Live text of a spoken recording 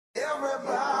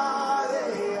Everybody,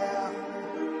 yeah.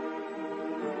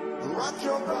 Rock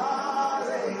your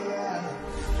body, yeah.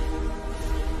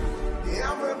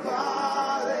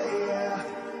 Everybody, yeah.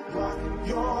 Rock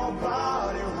your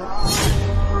body, rock.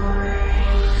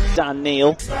 Dan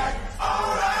Neil.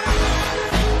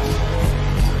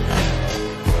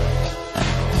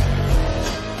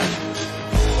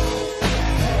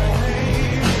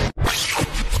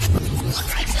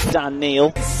 Dan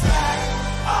Neil.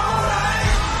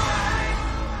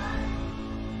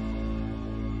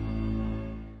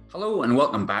 Hello and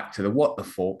welcome back to the What the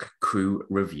Fork Crew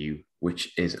Review,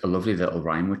 which is a lovely little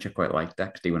rhyme, which I quite liked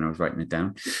actually when I was writing it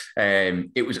down.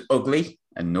 It was ugly,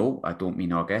 and no, I don't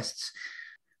mean our guests,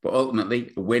 but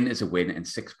ultimately a win is a win, and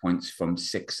 6 points from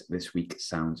 6 this week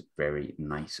sounds very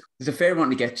nice. There's a fair amount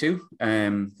to get to.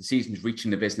 The season's reaching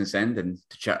the business end, and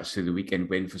to chat us through the weekend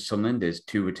win for Sunderland, there's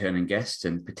 2 returning guests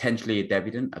and potentially a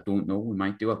debutant. I don't know, we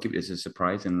might do. I'll keep it as a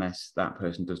surprise unless that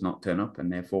person does not turn up,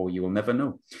 and therefore you will never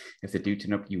know. If they do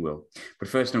turn up, you will. But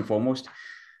first and foremost,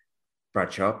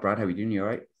 Brad Sharp. Brad, how are you doing? You all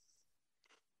right?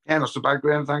 Yeah, not so bad,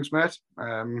 Graham. Thanks, mate.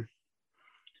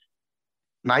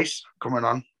 Nice coming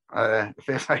on. It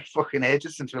feels like fucking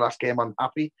ages since we last came on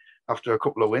happy after a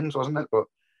couple of wins, wasn't it? But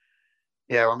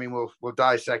yeah, I mean, we'll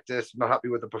dissect this. Not happy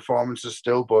with the performances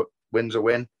still, but win's a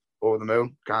win. Over the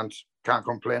moon. Can't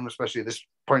complain, especially at this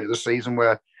point of the season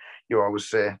where you always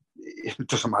say it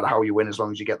doesn't matter how you win as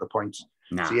long as you get the points.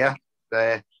 Nah. So yeah,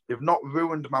 they've not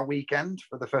ruined my weekend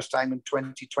for the first time in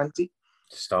 2020.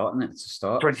 Starting it. It's a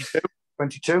start.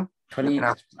 22. 20,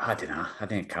 I don't know. I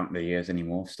didn't count the years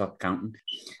anymore. Stop counting.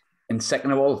 And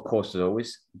second of all, of course, as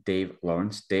always, Dave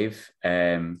Lawrence. Dave,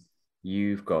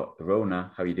 you've got the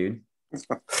Rona. How are you doing?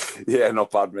 Yeah, not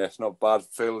bad, mate. Not bad.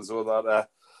 Feel as though that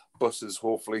bus is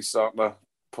hopefully starting to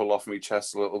pull off my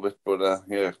chest a little bit, but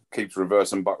yeah, keeps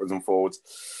reversing backwards and forwards.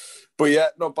 But yeah,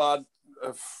 not bad.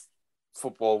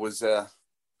 Football was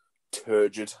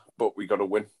turgid, but we got a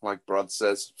win, like Brad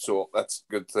says, so that's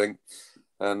a good thing.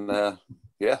 And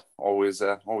yeah, always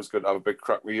good to have a big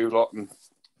crack with you lot and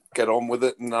get on with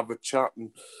it and have a chat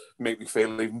and make me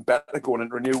feel even better going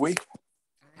into a new week.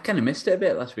 I kind of missed it a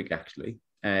bit last week, actually.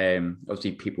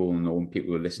 Obviously, people know, and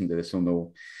people who listen to this will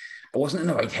know I wasn't in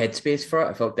the right headspace for it.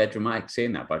 I felt dead dramatic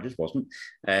saying that, but I just wasn't.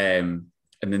 And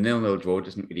the 0-0 draw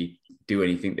doesn't really do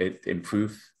anything to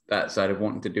improve that side of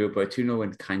wanting to do it, but a 2-0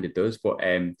 win kind of does. But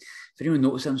if anyone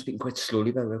noticed, I'm speaking quite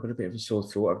slowly, but I've got a bit of a sore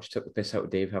throat. I've just took the piss out of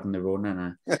Dave having the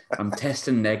Rona, and I'm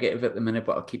testing negative at the minute,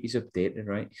 but I'll keep you updated,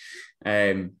 right?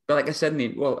 But like I said,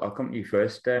 well, I'll come to you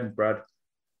first, Brad.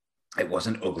 It was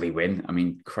an ugly win. I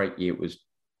mean, crikey, it was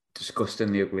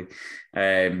disgustingly ugly.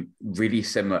 Really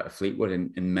similar to Fleetwood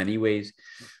in many ways.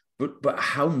 But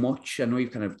how much, I know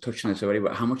you've kind of touched on this already,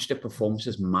 but how much do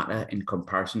performances matter in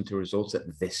comparison to results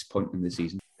at this point in the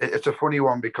season? It's a funny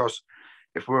one because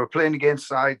if we were playing against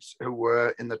sides who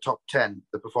were in the top 10,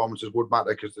 the performances would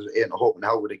matter because there's ain't a hope in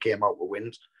hell would have came out with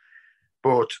wins.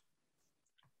 But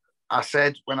I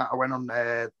said when I went on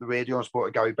the radio and spoke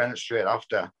to Gary Bennett straight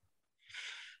after,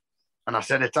 and I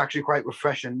said it's actually quite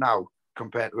refreshing now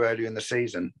compared to earlier in the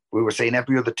season. We were seeing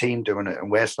every other team doing it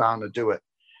and we're starting to do it.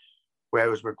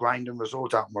 Whereas we're grinding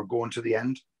results out and we're going to the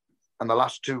end. And the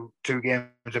last two games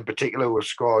in particular, we've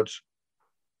scored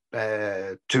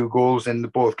 2 goals in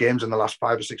both games in the last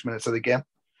 5 or 6 minutes of the game.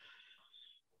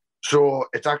 So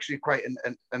it's actually quite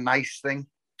a nice thing.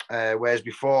 Whereas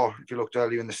before, if you looked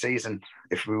earlier in the season,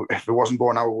 if it wasn't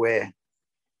going our way,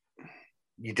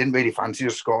 you didn't really fancy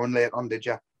us scoring late on, did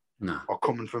you? No. Or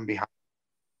coming from behind.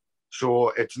 So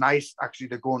it's nice actually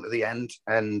to go into the end,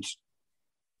 and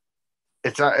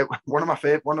it's one of my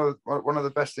favorite, one of the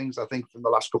best things I think from the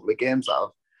last couple of games that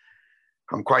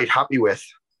I'm quite happy with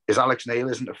is Alex Neil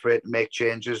isn't afraid to make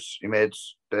changes. He made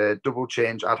the double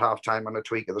change at halftime and a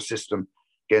tweak of the system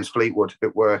against Fleetwood.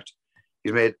 It worked.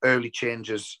 He's made early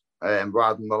changes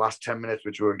rather than the last 10 minutes,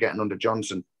 which we were getting under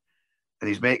Johnson. And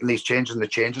he's making these changes, and the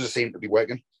changes seem to be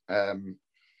working.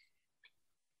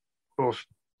 Both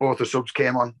the subs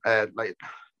came on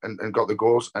and got the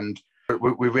goals, and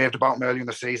we raved about him earlier in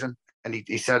the season, and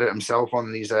he said it himself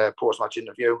on his post-match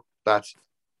interview that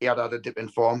he had a dip in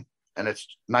form, and it's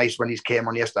nice when he came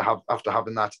on yesterday after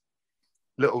having that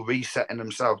little reset in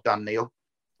himself, Dan Neil.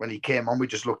 When he came on, we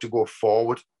just looked to go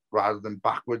forward rather than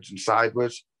backwards and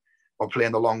sideways or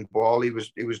playing the long ball. He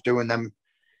was doing them,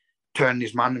 turning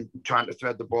his man and trying to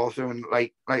thread the ball through, and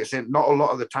like I said, not a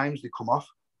lot of the times they come off.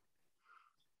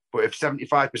 But if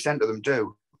 75% of them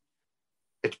do,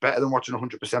 it's better than watching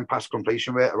 100% pass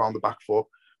completion rate around the back four,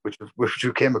 which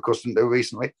we came accustomed to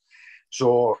recently.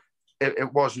 So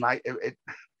it was nice.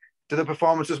 Do the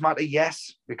performances matter?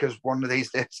 Yes, because one of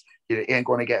these days you ain't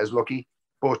going to get as lucky.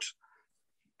 But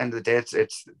end of the day,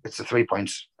 it's the 3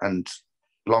 points, and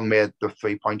long may the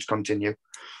 3 points continue.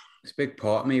 It's a big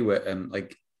part of me where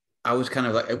like I was kind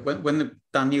of like when the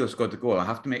Daniel scored the goal, I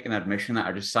have to make an admission that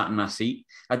I just sat in my seat.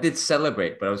 I did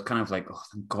celebrate, but I was kind of like, oh,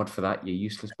 thank God for that, you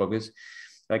useless buggers.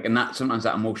 Like, and that sometimes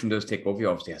that emotion does take over you.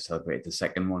 Obviously, I celebrated the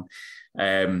second one,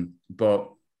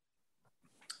 but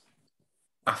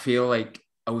I feel like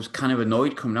I was kind of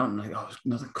annoyed coming out and like, oh, it was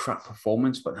another crap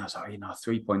performance. But I was like,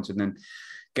 3 points, and then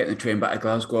getting the train back to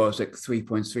Glasgow, I was like 3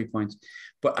 points.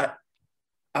 But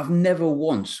I've never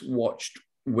once watched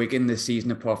Wigan this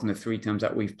season apart from the 3 times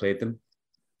that we've played them.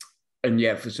 And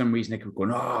yeah, for some reason they kept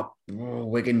going,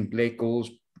 Wigan, late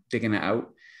goals, digging it out.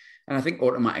 And I think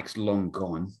automatic's long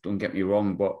gone, don't get me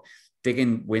wrong, but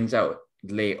digging wins out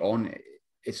late on,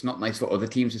 it's not nice for other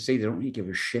teams to see. They don't really give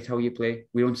a shit how you play.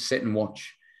 We don't sit and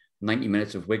watch 90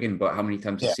 minutes of Wigan, but how many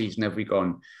times this season have we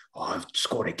gone, I've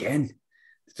scored again?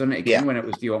 It's done it again when it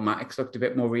was the automatics looked a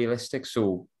bit more realistic.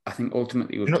 So I think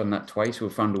ultimately we've done that twice.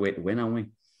 We've found a way to win,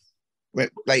 haven't we?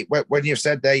 Like when you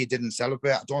said there you didn't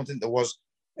celebrate, I don't think there was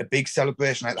a big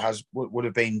celebration like there would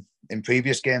have been in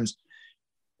previous games.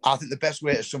 I think the best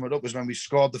way to sum it up was when we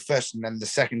scored the first and then the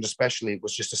second especially, it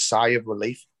was just a sigh of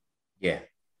relief. Yeah.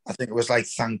 I think it was like,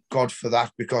 thank God for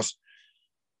that, because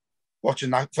watching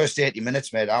that first 80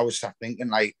 minutes, mate, I was sat thinking,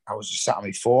 like, I was just sat on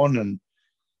my phone and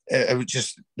it was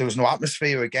just, there was no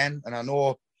atmosphere again. And I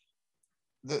know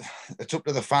that it's up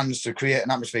to the fans to create an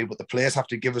atmosphere, but the players have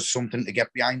to give us something to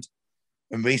get behind.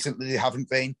 And recently they haven't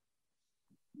been.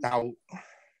 Now,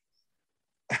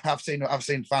 I've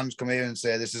seen fans come here and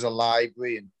say this is a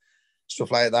library and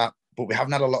stuff like that, but we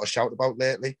haven't had a lot of shout about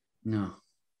lately. No,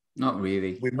 not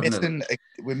really.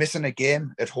 We're missing a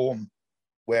game at home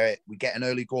where we get an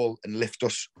early goal and lift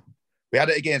us. We had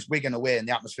it against Wigan away and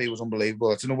the atmosphere was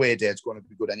unbelievable. It's an away day, it's going to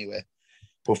be good anyway.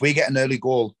 But if we get an early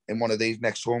goal in one of these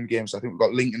next home games, I think we've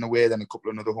got Lincoln away, then a couple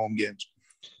of other home games.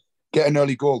 Get an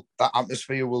early goal, that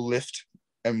atmosphere will lift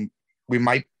and we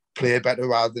might play better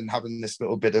rather than having this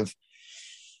little bit of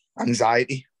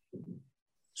anxiety.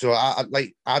 So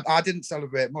I didn't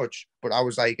celebrate much, but I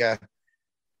was like,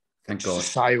 thank God, a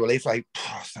sigh of relief, like,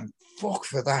 thank fuck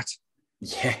for that.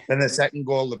 Yeah. Then the second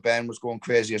goal, the Ben was going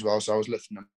crazy as well, so I was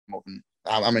lifting him up and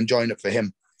I'm enjoying it for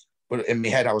him. But in my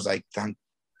head, I was like, thank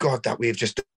God that we've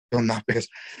just done that, because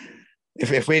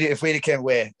if we'd came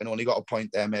away and only got a point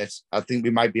there, mate, I think we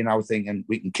might be now thinking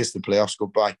we can kiss the playoffs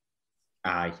goodbye.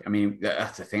 Aye, I mean,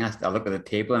 that's the thing. I look at the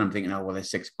table and I'm thinking, oh, well,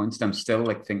 there's 6 points. And I'm still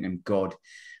like thinking, God,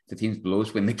 the teams below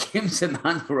us win the games in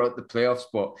hand, we're out the playoffs.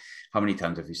 But how many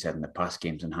times have you said in the past,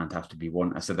 games in hand have to be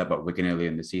won? I said that about Wigan earlier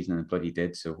in the season and bloody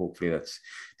did. So hopefully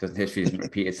history doesn't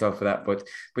repeat itself for that.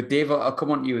 But Dave, I'll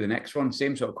come on to you with the next one.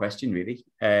 Same sort of question, really.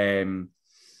 I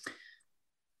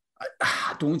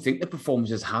don't think the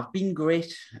performances have been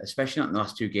great, especially not in the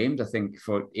last 2 games. I think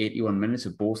for 81 minutes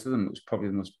of both of them, it was probably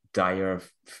the most dire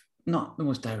not the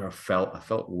most dire I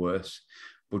felt worse,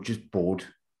 but just bored.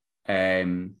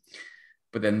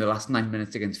 But then the last 9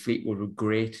 minutes against Fleetwood were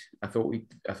great. I thought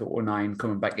O'Nien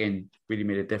coming back in really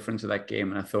made a difference to that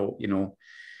game. And I thought, to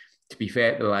be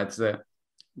fair to the lads, that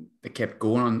they kept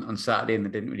going on Saturday and they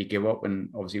didn't really give up.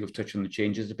 And obviously we've touched on the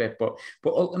changes a bit, but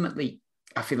ultimately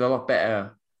I feel a lot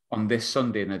better on this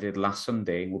Sunday than I did last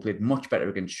Sunday. We played much better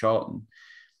against Charlton.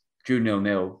 Drew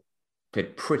 0-0,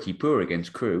 played pretty poor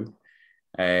against Crewe.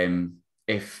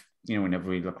 If we never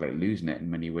really looked like losing it in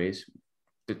many ways,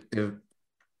 the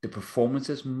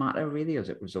performances matter really, or is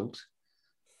it results?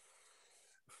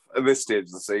 At this stage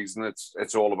of the season,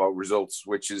 it's all about results,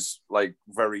 which is like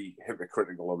very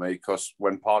hypocritical of me, because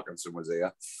when Parkinson was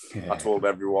here, I told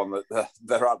everyone that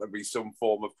there had to be some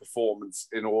form of performance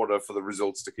in order for the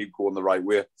results to keep going the right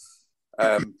way.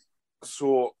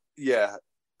 So yeah,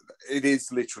 it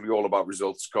is literally all about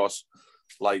results, because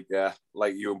like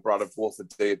you and Brad have both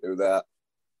adhered to that,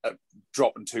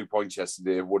 dropping 2 points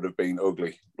yesterday would have been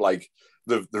ugly. Like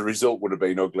the result would have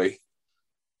been ugly,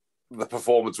 the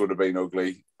performance would have been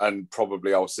ugly, and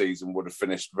probably our season would have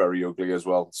finished very ugly as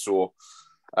well. So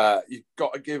you've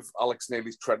got to give Alex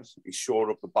Neil's credit. He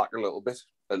shored up the back a little bit.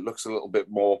 It looks a little bit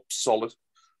more solid.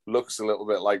 Looks a little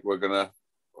bit like we're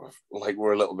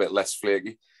a little bit less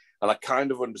flaky. And I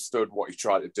kind of understood what he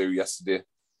tried to do yesterday.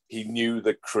 He knew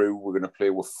the Crewe were going to play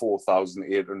with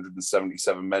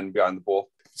 4,877 men behind the ball.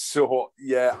 So,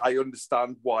 yeah, I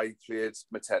understand why he played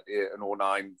Matete and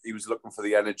O'Nien. He was looking for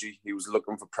the energy. He was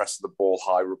looking for pressing the ball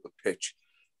higher up the pitch.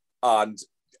 And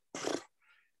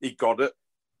he got it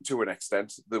to an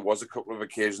extent. There was a couple of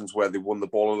occasions where they won the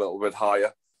ball a little bit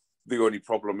higher. The only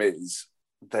problem is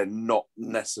they're not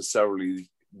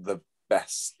necessarily the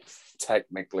best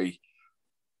technically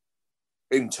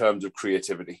in terms of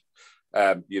creativity.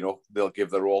 They'll give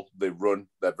their all. They run.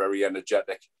 They're very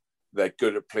energetic. They're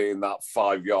good at playing that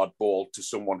 5-yard ball to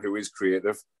someone who is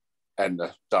creative. And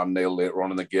Dan Neil later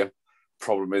on in the game.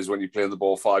 Problem is when you're playing the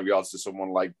ball 5 yards to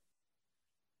someone like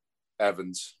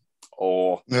Evans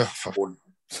or Ugh.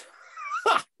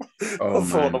 Oh,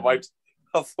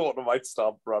 I thought I might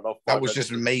start Brad off. That was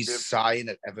just me sighing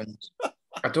at Evans.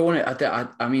 I don't want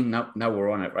to. I mean, now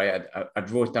we're on it, right? I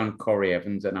wrote down Corey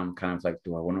Evans, and I'm kind of like,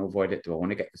 do I want to avoid it? Do I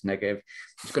want to get this negative?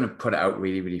 I'm just going to put it out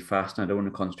really, really fast, and I don't want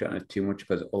to concentrate on it too much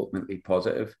because it's ultimately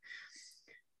positive.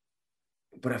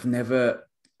 But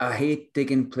I hate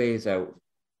digging players out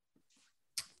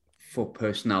for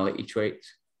personality traits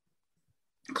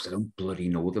because I don't bloody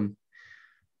know them.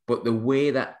 But the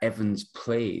way that Evans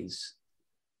plays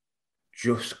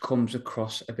just comes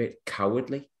across a bit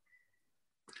cowardly.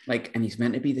 And he's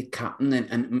meant to be the captain,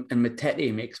 and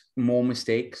Matete makes more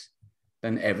mistakes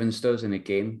than Evans does in a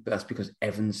game, but that's because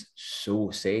Evans is so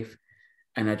safe.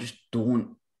 And I just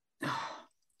don't,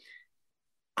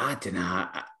 I don't know.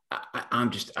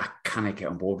 I can't get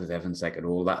on board with Evans at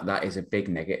all. That is a big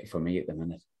negative for me at the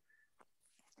minute.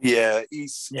 Yeah,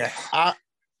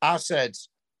 I said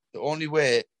the only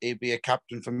way he'd be a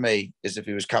captain for me is if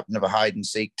he was captain of a hide and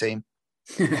seek team.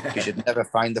 You should never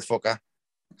find the fucker.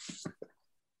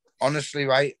 Honestly,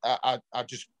 right? I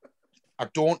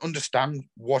don't understand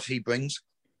what he brings.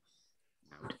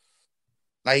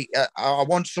 I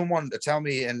want someone to tell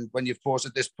me, and when you've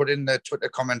posted this, put in the Twitter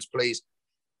comments, please.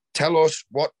 Tell us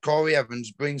what Corey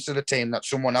Evans brings to the team that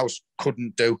someone else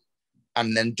couldn't do,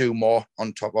 and then do more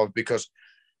on top of. Because,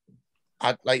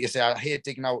 like you say, I hate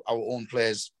digging out our own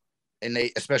players,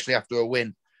 especially after a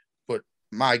win. But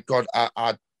my God,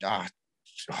 I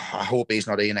hope he's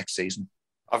not here next season.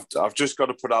 I've just got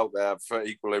to put out there for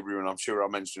equilibrium, and I'm sure I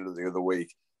mentioned it the other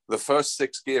week. The first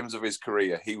 6 games of his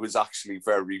career, he was actually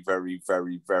very, very,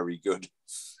 very, very good.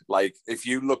 Like, if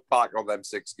you look back on them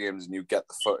 6 games and you get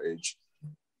the footage,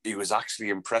 he was actually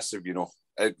impressive,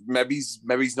 Maybe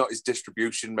he's not his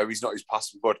distribution, maybe he's not his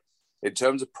passing, but in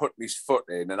terms of putting his foot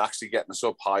in and actually getting us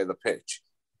up high the pitch,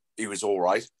 he was all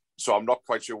right. So I'm not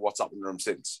quite sure what's happened to him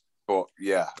since. But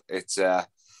yeah, it's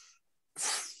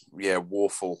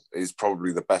woeful is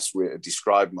probably the best way to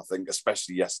describe him, I think,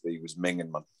 especially yesterday. He was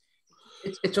minging, man.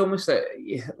 It's almost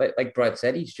like Brad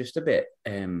said, he's just a bit,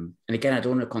 and again, I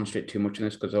don't want to concentrate too much on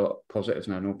this because a lot of positives,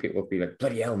 and I know people will be like,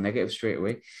 bloody hell, negative straight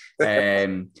away.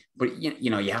 But,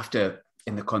 you have to,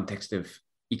 in the context of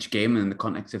each game and in the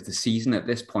context of the season at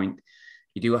this point,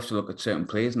 you do have to look at certain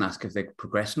players and ask if they're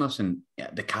progressing us, and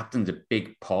the captain's a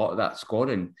big part of that squad,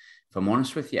 and if I'm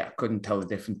honest with you, I couldn't tell the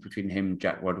difference between him,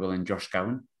 Jack Rodwell, and Josh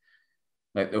Gowan.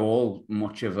 Like, they're all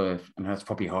much of a, and that's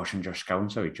probably harsh on Josh Gowan.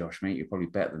 Sorry, Josh, mate, you're probably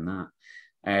better than that.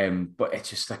 But it's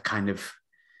just that kind of,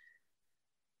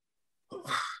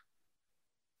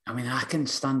 I mean, I can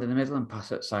stand in the middle and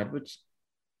pass it sideways.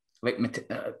 Like,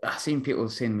 I've seen people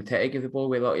saying Matete give the ball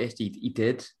away a lot. Yes, he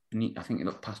did. And I think in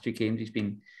the past 2 games, he's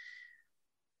been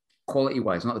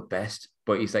quality-wise not the best,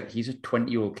 but he's a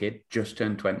 20-year-old kid, just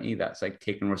turned 20. That's like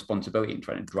taking responsibility and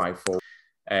trying to drive forward.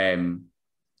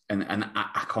 And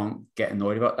I can't get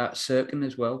annoyed about that. Sirkin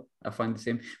as well, I find the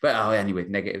same. But anyway,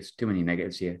 negatives. Too many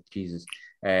negatives here. Jesus.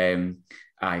 I'm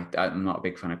not a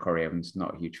big fan of Corey Evans.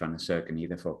 Not a huge fan of Sirkin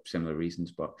either for similar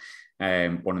reasons. But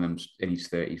one of them's in his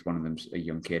 30s. One of them's a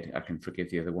young kid. I can forgive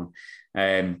the other one.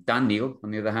 Dan Neil,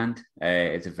 on the other hand,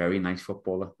 is a very nice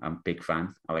footballer. I'm a big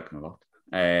fan. I like him a lot.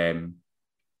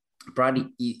 Brad,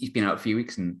 he's been out a few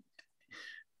weeks and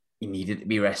he needed to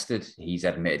be rested. He's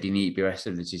admitted he needed to be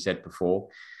rested, as you said before.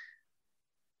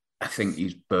 I think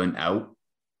he's burnt out.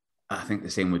 I think the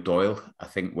same with Doyle. I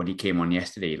think when he came on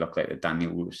yesterday, he looked like the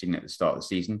Daniel we were seeing at the start of the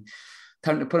season.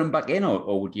 Time to put him back in,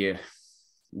 or would you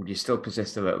still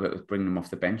persist a little bit with bringing him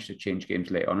off the bench to change games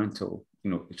later on until,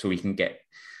 so he can get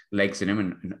legs in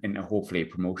him and hopefully a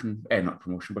promotion, not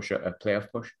promotion push, a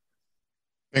playoff push?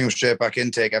 Bring him straight back in,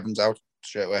 take Evans out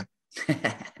straight away.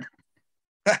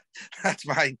 That's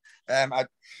mine. I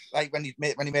like when he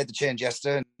made the change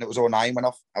yesterday and it was 09 went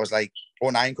off. I was like,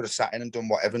 09 could have sat in and done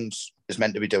what Evans is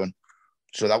meant to be doing.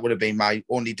 So that would have been my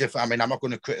only difference. I mean, I'm not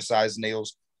going to criticise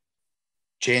Neil's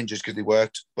changes because they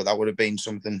worked, but that would have been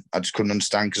something I just couldn't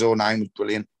understand because 09 was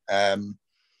brilliant. Dan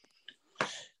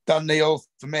Neil,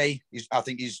 for me, I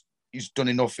think he's done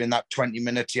enough in that 20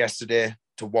 minutes yesterday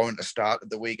to warrant a start at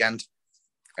the weekend.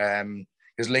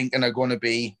 Because Lincoln are going to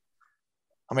be,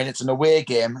 I mean, it's an away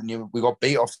game and we got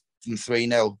beat off from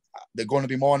 3-0. They're going to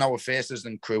be more on our faces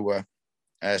than Crewe were,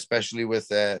 especially with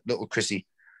little Chrissy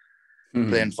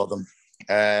playing for them.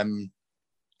 And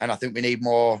I think we need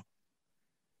more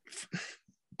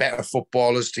better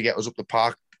footballers to get us up the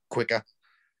park quicker,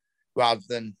 rather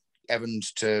than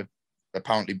Evans to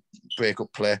apparently break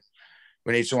up play.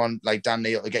 We need someone like Dan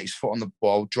Neil to get his foot on the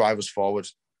ball, drive us forward.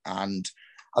 And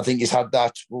I think he's had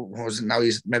that. What was it now?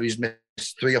 He's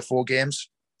missed 3 or 4 games.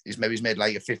 He's made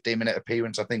like a 15-minute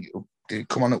appearance. I think did he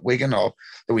come on at Wigan or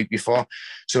the week before?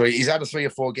 So he's had a 3 or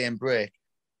 4 game break.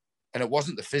 And it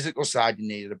wasn't the physical side he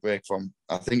needed a break from.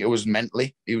 I think it was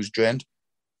mentally. He was drained.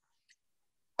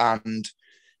 And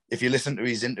if you listen to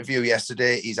his interview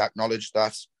yesterday, he's acknowledged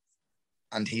that.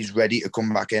 And he's ready to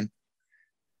come back in.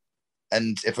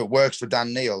 And if it works for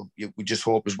Dan Neil, we just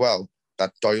hope as well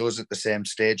that Doyle is at the same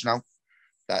stage now,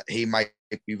 that he might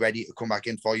be ready to come back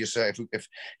in for you, sir.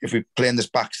 If we play in this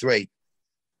back 3,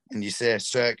 and you say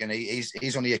Cirque, and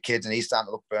he's only a kid and he's starting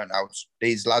to look burnt out.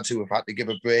 These lads who have had to give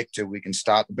a break to, we can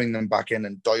start to bring them back in,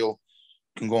 and Doyle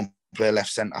can go and play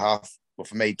left centre half. But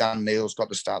for me, Dan Neil's got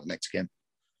to start the next game.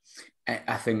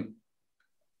 I think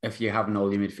if you have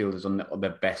all your midfielders on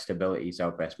the best abilities,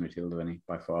 our best midfielder, isn't he,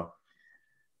 by far.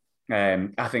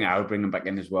 I think I would bring him back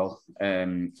in as well.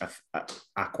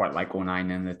 I quite like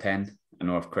O'Nien in the 10. I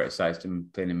know I've criticised him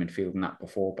playing in midfield and that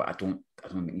before, but I don't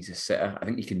think he's a sitter. I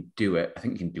think he can do it. I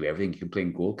think he can do everything. He can play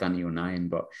in goal, can't he, O'Nien?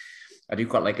 But I do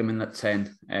quite like him in that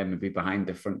 10, maybe behind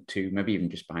the front 2, maybe even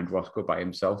just behind Roscoe by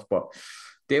himself. But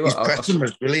his pressing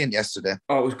was brilliant yesterday.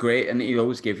 Oh, it was great, and he'll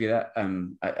always give you that.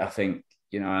 I think,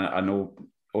 I know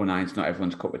O'Nien's not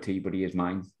everyone's cup of tea, but he is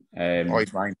mine.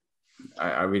 He's mine.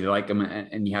 I really like him,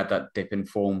 and he had that dip in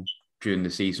form during the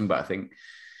season, but I think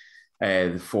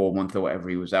the 4 month or whatever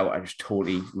he was out, I just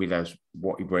totally realised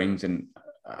what he brings, and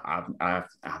I'm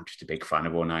just a big fan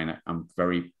of O'Nien. I'm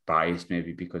very biased,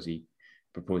 maybe because he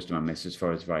proposed to my missus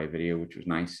for us via video, which was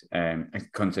nice. I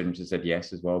considered him to said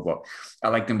yes as well, but I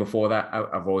liked him before that.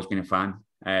 I've always been a fan.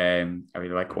 I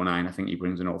really like O'Nien. I think he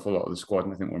brings an awful lot of the squad,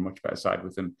 and I think we're a much better side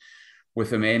with him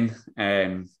in,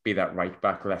 be that right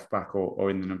back, left back, or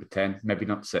in the number 10. Maybe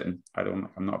not sitting. I'm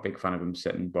not a big fan of him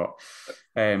sitting, but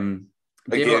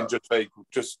again,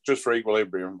 just for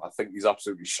equilibrium, I think he's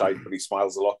absolutely shite, but he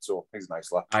smiles a lot, so he's a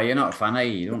nice lad. You're not a fan, are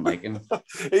you? You don't like him?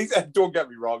 Don't get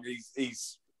me wrong,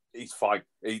 he's fine.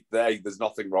 There's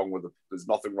nothing wrong with him. There's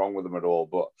nothing wrong with him at all,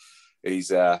 but he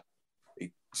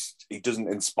doesn't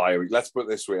inspire. Let's put it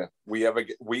this way: we ever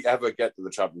get to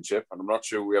the championship, and I'm not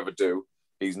sure we ever do.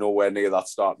 He's nowhere near that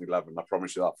starting 11. I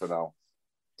promise you that for now.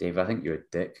 Dave, I think you're a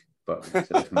dick, but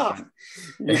you're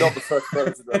not the first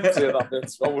person to say that,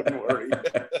 so I wouldn't worry.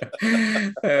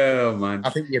 Oh man, I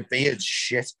think your beard's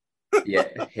shit. Yeah,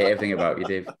 hate everything about you,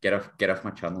 Dave. Get off my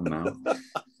channel now.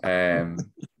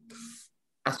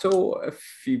 I saw a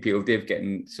few people, Dave,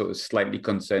 getting sort of slightly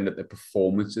concerned at the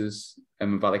performances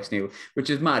of Alex Neil,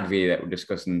 which is mad, really, that we're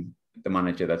discussing the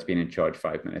manager that's been in charge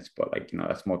 5 minutes, but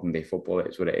that's modern day football.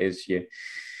 It's what it is.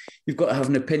 You've got to have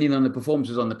an opinion on the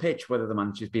performances on the pitch, whether the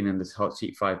manager's been in this hot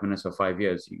seat 5 minutes or 5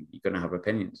 years. You're going to have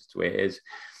opinions. It's the way it is.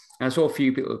 And I saw a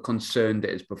few people concerned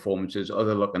at his performances,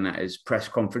 other looking at his press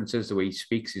conferences, the way he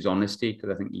speaks, his honesty, because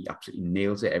I think he absolutely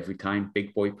nails it every time.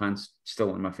 Big boy pants, still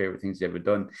one of my favourite things he's ever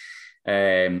done,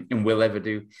 and will ever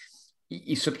do.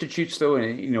 He substitutes, though,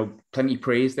 and plenty of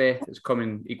praise there. It's come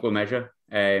in equal measure.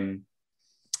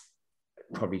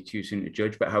 Probably too soon to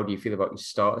judge, but how do you feel about his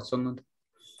start at Sunderland?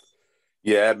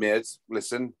 Yeah, mate.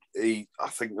 Listen, I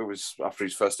think it was after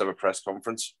his first ever press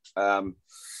conference. I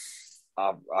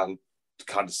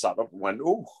kind of sat up and went,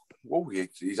 "Oh,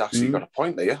 he's actually got a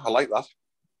point there. I like that."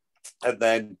 And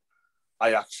then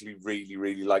I actually really,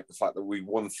 really like the fact that we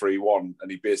won 3-1,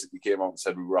 and he basically came out and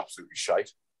said we were absolutely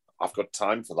shite. I've got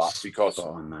time for that because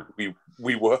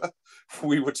we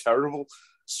were terrible.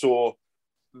 So,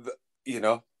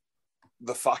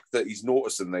 the fact that he's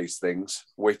noticing these things,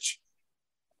 which,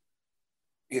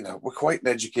 we're quite an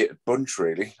educated bunch,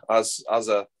 really. As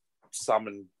a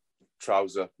salmon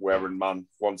trouser wearing man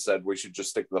once said, we should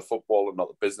just stick to the football and not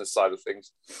the business side of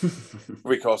things,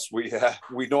 because we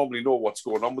normally know what's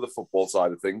going on with the football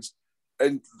side of things.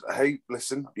 And hey,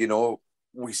 listen,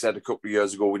 we said a couple of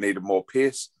years ago we needed more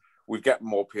pace. We're getting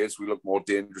more pace. We look more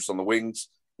dangerous on the wings.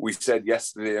 We said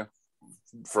yesterday,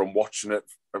 from watching it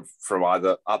from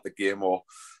either at the game or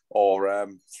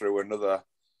through another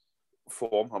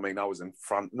form. I mean, I was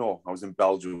in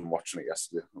Belgium watching it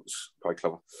yesterday. It was quite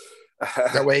clever.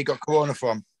 Is that where you got corona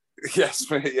from? Yes,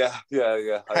 mate.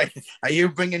 Yeah. Are you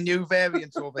bringing new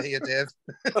variants over here, Dave?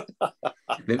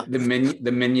 the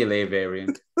Mignolet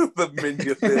variant. The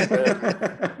Mignolet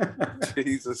variant.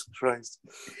 Jesus Christ.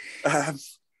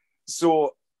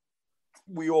 So,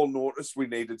 we all noticed we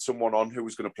needed someone on who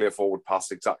was going to play a forward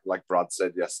pass, exactly like Brad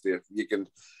said yesterday.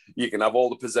 You can have all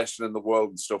the possession in the world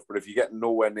and stuff, but if you get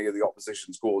nowhere near the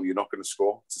opposition's goal, you're not going to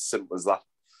score. It's as simple as that.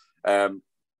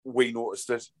 We noticed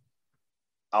it.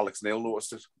 Alex Neil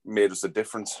noticed it. Made us a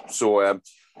difference. So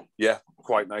yeah,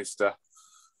 quite nice for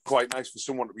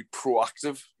someone to be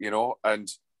proactive, you know. And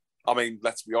I mean,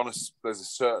 let's be honest. There's a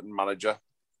certain manager,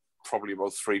 probably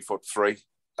about 3'3",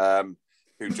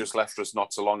 who just left us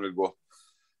not so long ago,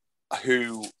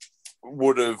 who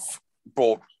would have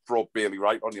brought Bailey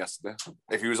Wright on yesterday.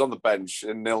 If he was on the bench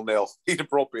in 0-0, he'd have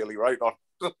brought Bailey Wright on.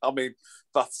 I mean,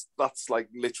 that's like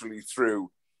literally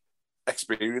through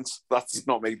experience. That's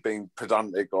not me being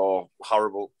pedantic or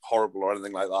horrible or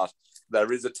anything like that.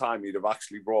 There is a time he'd have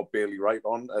actually brought Bailey Wright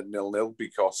on at 0-0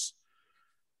 because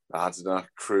I don't know,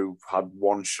 Crewe had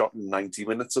one shot in 90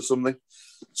 minutes or something.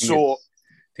 So I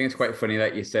think it's quite funny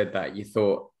that you said that you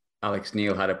thought Alex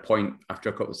Neil had a point after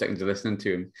a couple of seconds of listening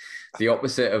to him. The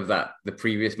opposite of that, the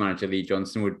previous manager, Lee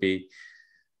Johnson, would be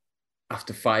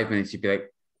after 5 minutes, you'd be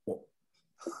like,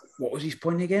 what was his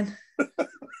point again?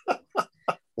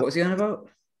 What was he on about?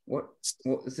 What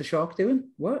is the Shark doing?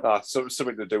 What?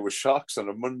 Something to do with sharks on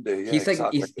a Monday. Yeah, he's like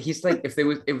exactly. he's like if there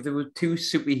were two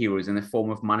superheroes in the form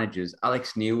of managers,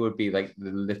 Alex Neil would be like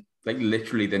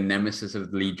literally the nemesis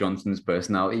of Lee Johnson's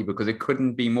personality, because it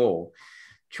couldn't be more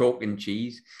chalk and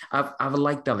cheese. I've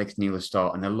liked Alex Neil to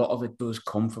start, and a lot of it does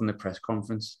come from the press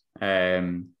conference.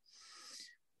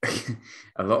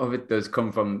 A lot of it does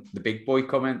come from the big boy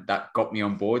comment that got me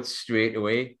on board straight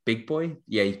away. Big boy?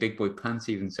 Yeah, he's big boy pants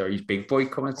even. Sorry, his big boy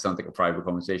comment sounds like a private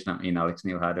conversation that me and Alex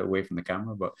Neil had away from the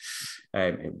camera, but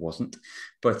it wasn't.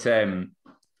 But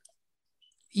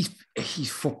his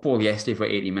football yesterday for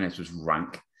 80 minutes was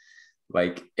rank.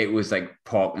 Like, it was like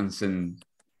Parkinson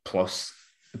plus,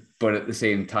 but at the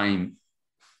same time,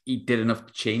 he did enough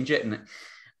to change it. And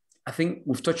I think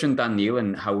we've touched on Dan Neil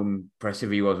and how impressive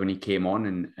he was when he came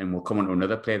on, and we'll come on to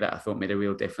another player that I thought made a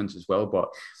real difference as well. But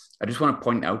I just want to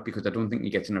point out, because I don't think he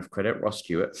gets enough credit, Ross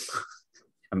Stewart.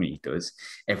 I mean, he does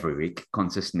every week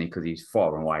consistently, because he's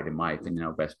far and wide, in my opinion,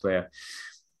 our best player.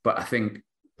 But I think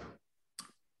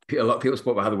a lot of people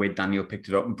spoke about how the way Daniel picked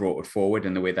it up and brought it forward,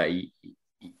 and the way that he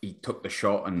took the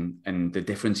shot, and the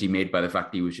difference he made by the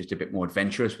fact he was just a bit more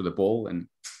adventurous with the ball, and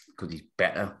because he's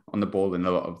better on the ball than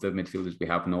a lot of the midfielders we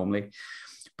have normally.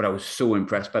 But I was so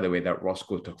impressed by the way that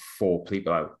Roscoe took 4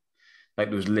 people out. Like,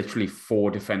 there was literally 4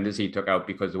 defenders he took out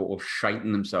because they were all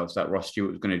shiting themselves that Ross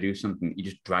Stewart was going to do something. He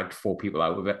just dragged 4 people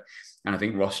out of it. And I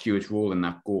think Ross Stewart's role in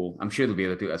that goal, I'm sure there'll be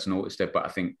other people that's noticed it, but I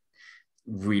think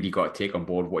really got to take on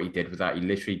board what he did with that. He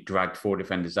literally dragged 4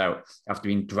 defenders out after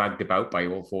being dragged about by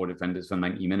all 4 defenders for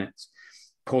 90 minutes.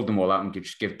 Pulled them all out and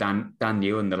just give Dan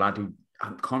Neil and the lad who, I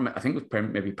think it was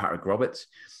maybe Patrick Roberts,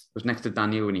 was next to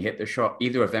Daniel when he hit the shot.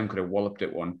 Either of them could have walloped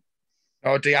it one.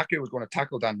 Oh, Diaku was going to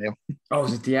tackle Daniel. Oh,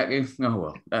 was it Diaku?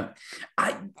 Oh, well.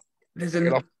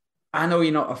 I know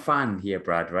you're not a fan here,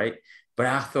 Brad, right? But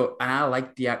I thought, and I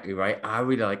like Diaku, right? I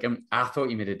really like him. I thought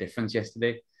he made a difference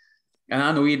yesterday. And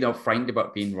I know you're not frightened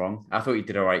about being wrong. I thought he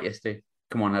did all right yesterday.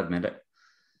 Come on, admit it.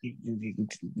 He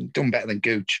done better than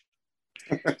Gooch.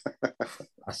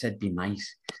 I said be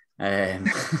nice.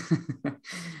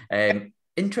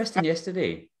 Interesting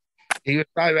yesterday. He was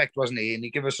direct, wasn't he? And he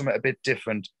gave us something a bit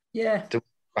different. Yeah. To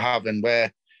having,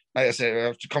 where, like I said, I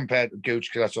have to compare to Gooch,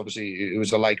 because that's obviously, it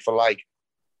was a like for like.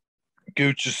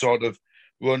 Gooch just sort of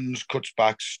runs, cuts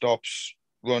back, stops,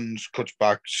 runs, cuts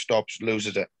back, stops,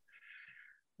 loses it.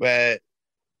 Where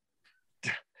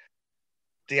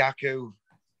Diaku,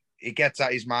 he gets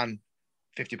at his man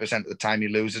 50% of the time, he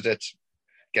loses it,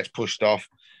 gets pushed off.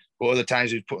 But other times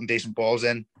he was putting decent balls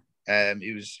in.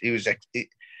 Let's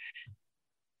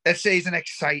say he's an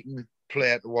exciting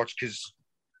player to watch, because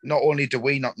not only do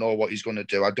we not know what he's going to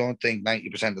do, I don't think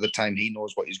 90% of the time he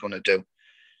knows what he's going to do.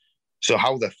 So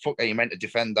how the fuck are you meant to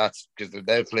defend that? Because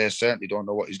their players certainly don't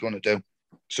know what he's going to do.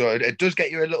 So it does get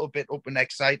you a little bit up and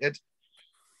excited.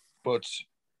 But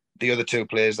the other 2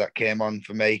 players that came on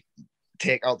for me,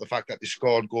 take out the fact that they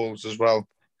scored goals as well,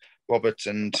 Roberts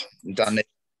and Danny,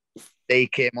 they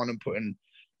came on and put in,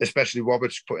 especially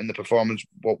Roberts, put in the performance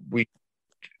what we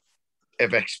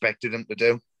have expected him to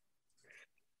do.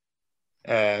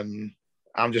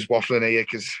 I'm just waffling here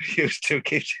because he was too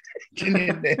cute.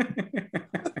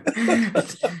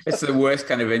 It's the worst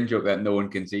kind of in-joke that no one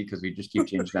can see, because we just keep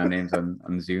changing our names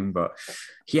on Zoom. But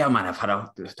yeah, man, I've had a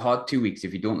hard 2 weeks.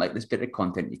 If you don't like this bit of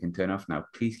content, you can turn off now.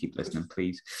 Please keep listening,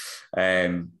 please.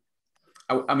 I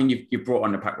mean, you brought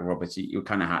on the Patrick Roberts. You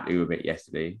kind of had to do a bit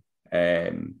yesterday.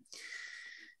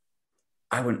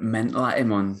 I went mental at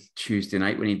him on Tuesday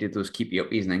night when he did those keepy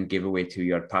uppies and then give away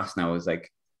 2-yard pass. And I was like,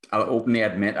 I'll openly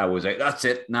admit, I was like, that's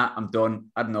it. Nah, I'm done.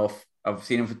 Had enough. I've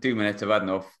seen him for 2 minutes. I've had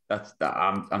enough. That's that.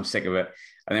 I'm sick of it.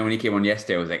 And then when he came on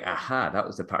yesterday, I was like, aha, that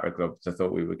was the Patrick Roberts I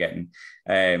thought we were getting.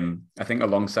 I think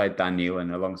alongside Dan Neil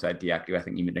and alongside Diaku, I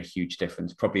think he made a huge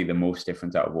difference, probably the most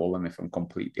difference out of all of them, if I'm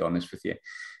completely honest with you.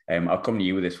 I'll come to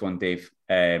you with this one, Dave.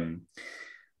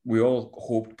 We all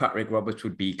hoped Patrick Roberts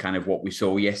would be kind of what we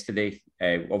saw yesterday.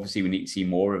 Obviously, we need to see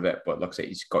more of it, but it looks like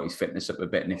he's got his fitness up a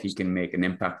bit. And if he can make an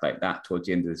impact like that towards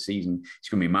the end of the season, it's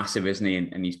going to be massive, isn't he?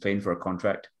 And he's playing for a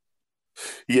contract.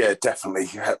 Yeah, definitely.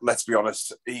 Let's be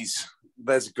honest.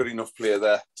 There's a good enough player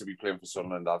there to be playing for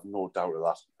Sunderland. I've no doubt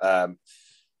of that.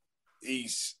 He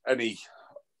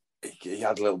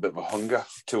had a little bit of a hunger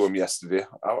to him yesterday.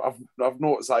 I've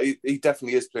noticed that he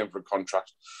definitely is playing for a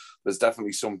contract. There's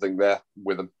definitely something there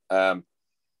with him. And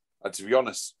to be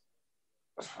honest,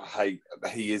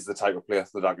 he is the type of player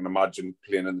that I can imagine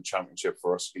playing in the Championship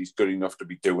for us. He's good enough to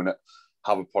be doing it,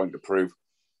 have a point to prove.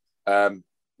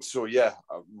 So, yeah,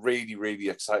 I'm really, really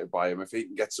excited by him. If he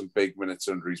can get some big minutes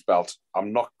under his belt,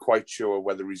 I'm not quite sure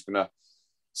whether he's going to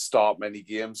start many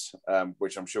games,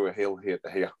 which I'm sure he'll hate to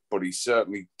hear. But he's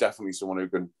definitely someone who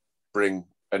can bring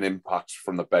an impact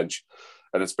from the bench.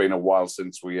 And it's been a while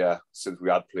since we had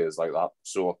players like that.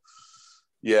 So,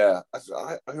 yeah,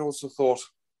 I also thought,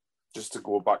 just to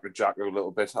go back to Jacko a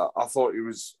little bit, I thought he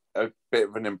was a bit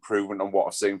of an improvement on what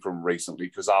I've seen from him recently,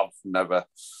 because I've never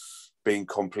been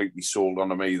completely sold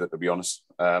on him either, to be honest.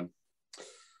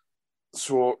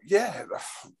 So, yeah,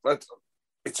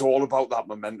 it's all about that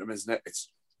momentum, isn't it?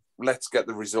 Let's get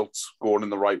the results going in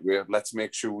the right way. Let's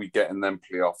make sure we get in them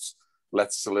playoffs.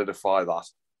 Let's solidify that.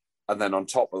 And then on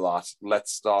top of that,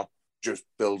 let's start just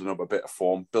building up a bit of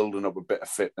form, building up a bit of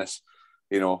fitness.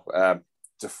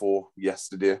 Defoe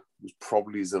yesterday was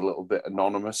probably a little bit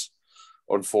anonymous,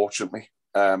 unfortunately.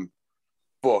 Sorry,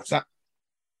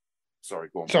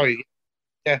 go on. Sorry.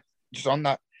 Yeah, just on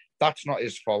that. That's not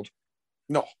his fault.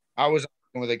 No. I was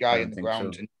with a guy in the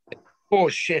ground and, oh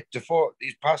shit, Defoe,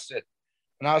 he's past it.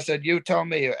 And I said, you tell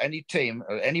me at any team,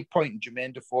 at any point in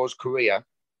Jermaine Defoe's career,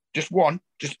 just one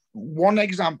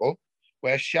example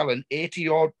where shelling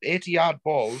 80-yard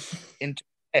balls into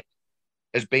net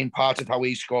has been part of how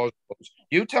he scores goals.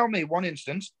 You tell me one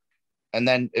instance, and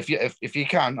then if you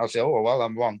can, I'll say, oh, well,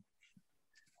 I'm wrong.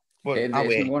 But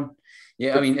one.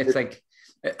 Yeah, I mean, it's like,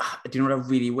 do you know what I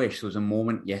really wish? There was a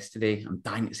moment yesterday, I'm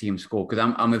dying to see him score, because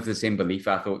I'm of the same belief.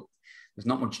 I thought there's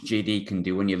not much JD can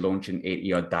do when you're launching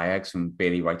 80-yard diags from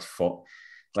Bailey Wright's foot,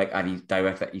 like at his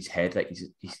direct at his head. Like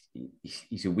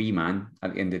he's a wee man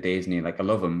at the end of the day, isn't he? Like, I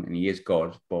love him and he is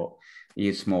God, but he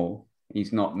is small.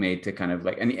 He's not made to kind of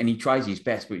like, and he tries his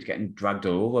best, but he's getting dragged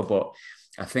all over. But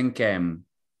I think there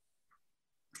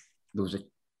was a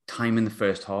time in the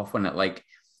first half when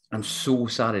I'm so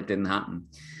sad it didn't happen.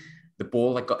 The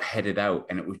ball got headed out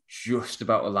and it was just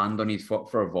about to land on his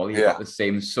foot for a volley at the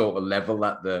same sort of level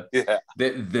that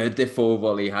the Defoe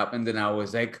volley happened. And I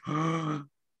was like, and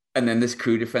then this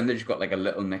Crewe defender just got like a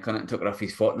little nick on it and took it off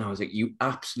his foot. And I was like, you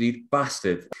absolute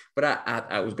bastard. But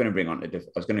I was going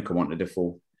to come on to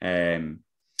Defoe.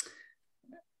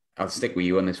 I'll stick with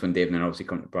you on this one, Dave, and then obviously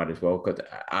come to Brad as well, because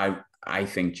I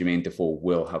think Jermaine Defoe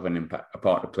will have an impact, a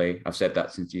part to play. I've said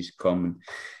that since he's come. And,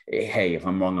 hey, if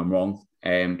I'm wrong, I'm wrong.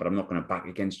 But I'm not going to back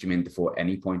against Jermaine Defoe at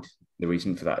any point. The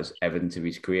reason for that is evidence of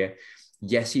his career.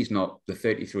 Yes, he's not the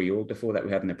 33-year-old Defoe that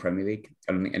we had in the Premier League.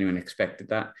 I don't think anyone expected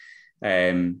that.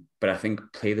 But I think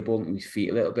play the ball into his feet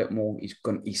a little bit more.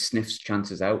 He sniffs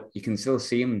chances out. You can still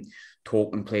see him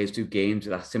talking players through games.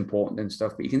 That's important and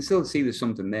stuff. But you can still see there's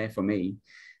something there for me.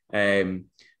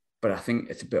 But I think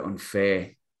it's a bit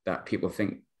unfair that people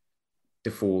think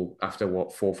Defoe, after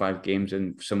 4 or 5 games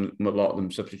and a lot of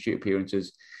them substitute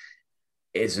appearances,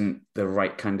 isn't the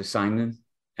right kind of signing.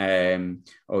 Or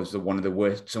was one of the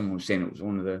worst? Someone was saying it was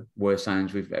one of the worst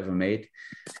signings we've ever made.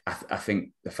 I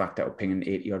think the fact that we're pinging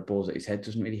 80-yard balls at his head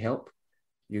doesn't really help.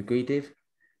 You agree, Dave?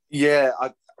 Yeah,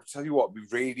 I'll tell you what, it'd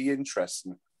be really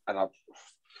interesting, and I've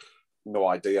no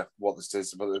idea what this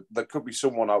is, but there could be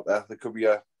someone out there. There could be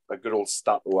a good old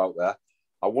Stato out there.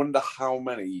 I wonder how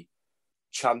many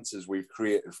chances we've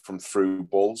created from through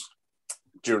balls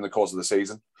during the course of the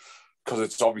season, because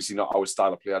it's obviously not our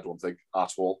style of play, I don't think,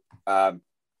 at all. I'm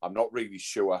not really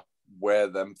sure where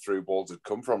them through balls had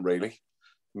come from, really.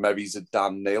 Maybe he's a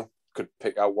Dan Neil, could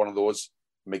pick out one of those.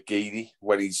 McGeady,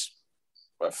 when he's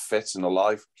fit and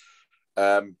alive.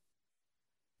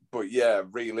 But yeah,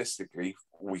 realistically,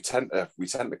 we tend to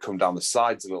come down the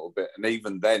sides a little bit. And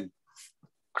even then,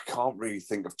 I can't really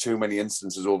think of too many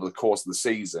instances over the course of the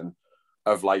season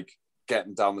of like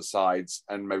getting down the sides,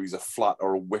 and maybe he's a flat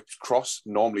or a whipped cross,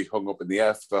 normally hung up in the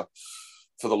air for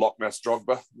the Loch Ness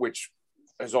Drogba, which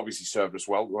has obviously served us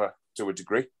well to a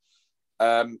degree.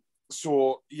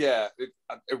 So, yeah,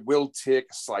 it will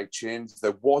take a slight change.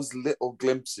 There was little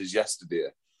glimpses yesterday,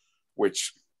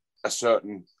 which a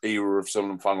certain era of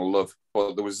Sunderland fan will love,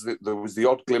 but there was the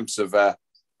odd glimpse of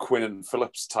Quinn and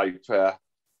Phillips type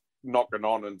knocking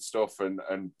on and stuff and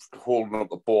holding up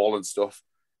the ball and stuff.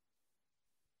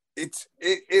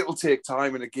 It'll take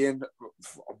time. And again,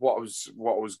 what I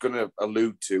was going to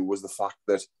allude to was the fact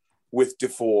that with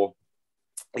Defoe,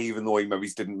 even though he maybe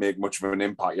didn't make much of an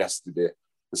impact yesterday,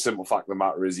 the simple fact of the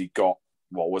matter is he got,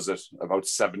 what was it, about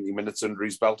 70 minutes under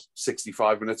his belt,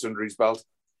 65 minutes under his belt.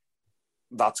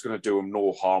 That's going to do him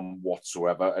no harm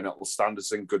whatsoever, and it will stand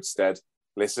us in good stead.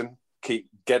 Listen,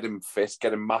 get him fit,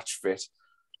 get him match fit,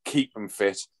 keep him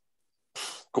fit.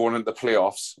 Going into the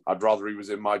playoffs, I'd rather he was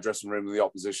in my dressing room than the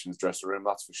opposition's dressing room,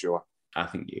 that's for sure. I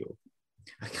think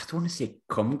I don't want to say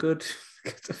come good,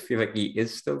 because I feel like he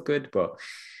is still good, but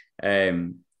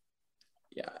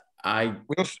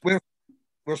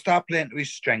We'll start playing to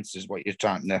his strengths, is what you're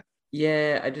trying to.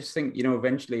 Yeah, I just think,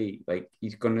 eventually, like,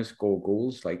 he's going to score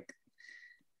goals. Like,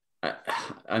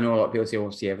 I know a lot of people say, oh,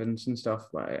 the evidence and stuff,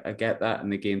 but I get that. In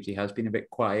the games, he has been a bit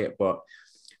quiet, but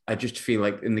I just feel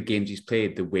like in the games he's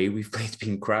played, the way we've played has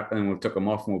been crap, and then we've took him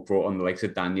off and we've brought on the likes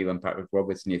of Daniel and Patrick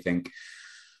Roberts, and you think,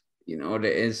 you know what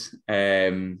it is.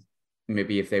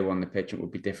 Maybe if they won the pitch, it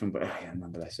would be different, but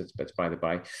nonetheless, it's by the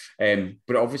by.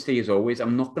 But obviously, as always,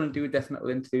 I'm not going to do a death metal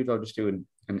interlude. I'll just do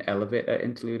an elevator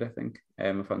interlude, I think.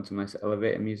 I found some nice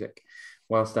elevator music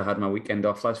whilst I had my weekend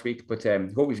off last week. But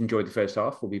hope you've enjoyed the first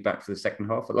half. We'll be back for the second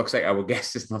half. It looks like our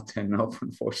guest is not turning up,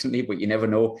 unfortunately, but you never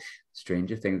know.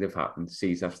 Stranger things have happened.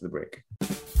 See you after the break.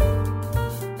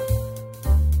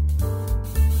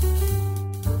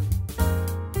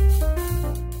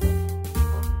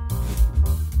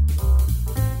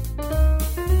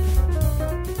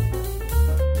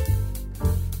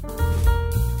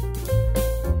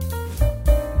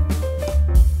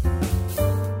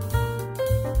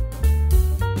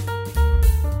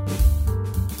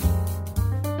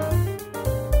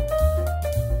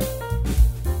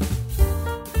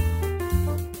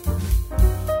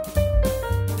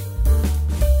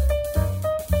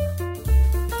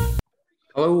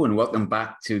 Hello and welcome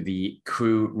back to the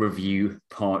Crew Review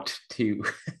Part 2.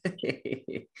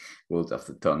 Rolls off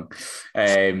the tongue.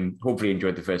 Hopefully you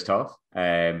enjoyed the first half.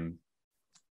 I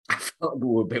felt like we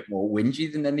were a bit more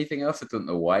whingy than anything else. I don't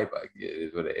know why, but it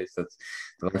is what it is. That's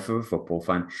the life of a football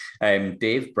fan.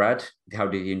 Dave, Brad, how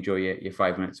did you enjoy your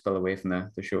 5-minute spell away from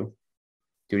the show?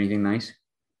 Do anything nice?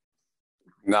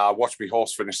 Nah, watch me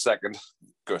horse finish second.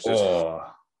 Gutted. Oh,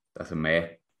 that's a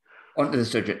mare. On to the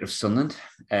subject of Sunderland.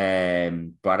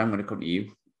 Brad, I'm going to come to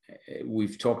you.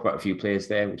 We've talked about a few players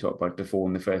there. We talked about Defoe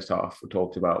in the first half. We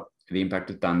talked about the impact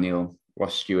of Daniel,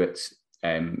 Ross Stewart's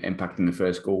impact in the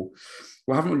first goal.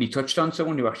 We haven't really touched on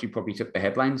someone who actually probably took the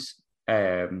headlines,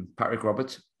 Patrick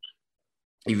Roberts.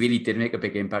 He really did make a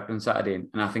big impact on Saturday,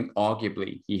 and I think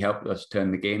arguably he helped us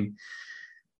turn the game.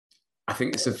 I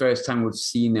think it's the first time we've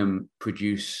seen him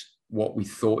produce what we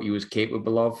thought he was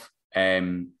capable of.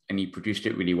 And he produced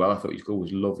it really well. I thought his goal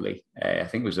was lovely. I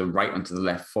think it was a right onto the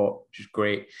left foot, which is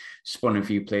great. Spun a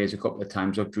few players a couple of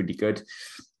times, looked really good.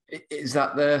 Is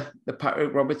that the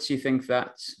Patrick Roberts you think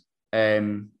that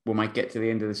we might get to the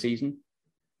end of the season?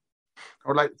 I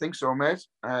would like to think so, mate.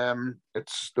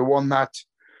 It's the one that,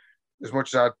 as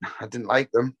much as I didn't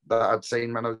like them, that I'd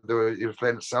seen when he was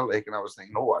playing at Celtic, and I was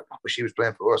thinking, oh, I wish he was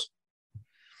playing for us.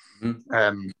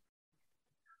 Mm-hmm.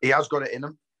 He has got it in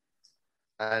him.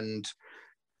 And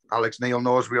Alex Neil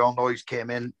knows, we all know he's came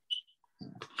in,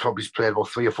 probably played about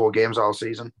 3 or 4 games all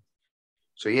season.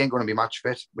 So he ain't going to be match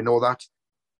fit. We know that.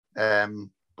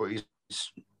 But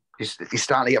he's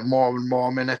starting to get more and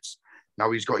more minutes.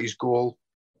 Now he's got his goal.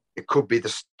 It could be the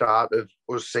start of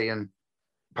us seeing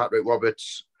Patrick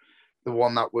Roberts, the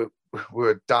one that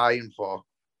we're dying for,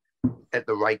 at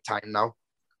the right time now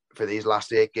for these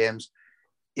last 8 games.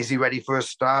 Is he ready for a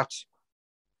start?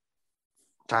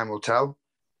 Time will tell.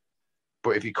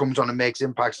 But if he comes on and makes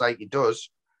impacts like he does,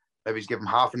 maybe he's give him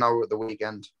half an hour at the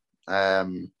weekend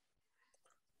and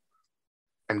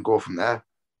go from there.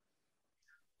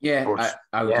 Yeah, But,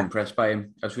 I was impressed by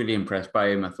him. I was really impressed by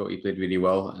him. I thought he played really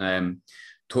well.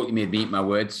 Totally made me eat my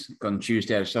words. On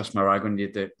Tuesday, I just asked my rag on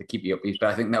you to keep you upbeat. But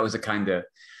I think that was the kind of,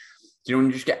 when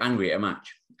you just get angry at a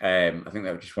match? I think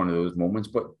that was just one of those moments.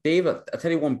 But Dave, I'll tell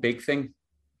you one big thing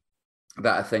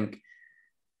that I think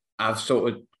I've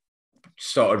sort of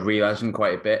started realising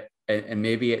quite a bit. and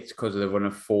maybe it's because of the run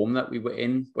of form that we were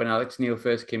in when Alex Neil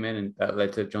first came in, and that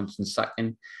led to Johnson's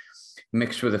sacking,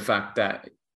 mixed with the fact that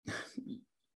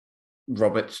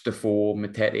Roberts, Defoe,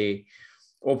 Matete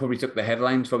all probably took the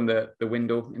headlines from the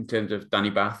window in terms of Danny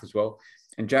Bath as well.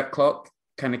 And Jack Clark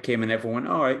kind of came and everyone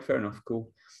went, all right, fair enough,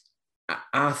 cool.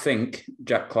 I think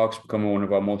Jack Clark's become one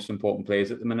of our most important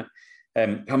players at the minute.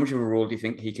 How much of a role do you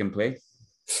think he can play?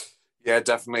 Yeah,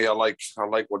 definitely. I like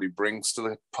what he brings to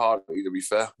the party. To be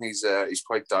fair, he's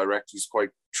quite direct. He's quite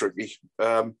tricky.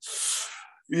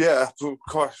 Yeah,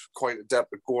 quite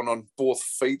adept at going on both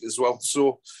feet as well.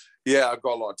 So yeah, I've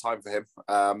got a lot of time for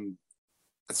him.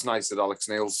 It's nice that Alex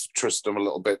Neil's trusted him a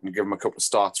little bit and given him a couple of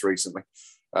starts recently,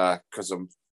 because I'm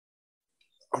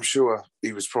sure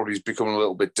he was probably becoming a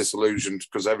little bit disillusioned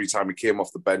because every time he came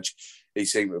off the bench, he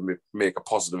seemed to make a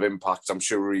positive impact. I'm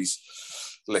sure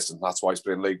that's why he's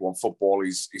playing League One football.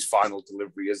 His final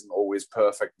delivery isn't always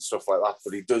perfect and stuff like that,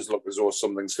 but he does look as though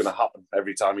something's going to happen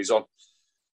every time he's on.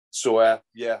 So,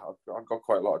 yeah, I've got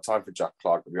quite a lot of time for Jack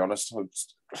Clark, to be honest.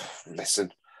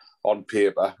 Listen, on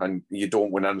paper, and you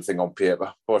don't win anything on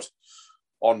paper, but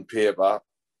on paper,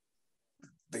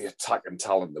 the attacking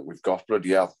talent that we've got,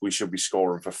 bloody hell, we should be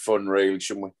scoring for fun, really,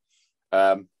 shouldn't we?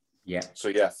 Yeah. So,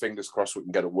 yeah, fingers crossed we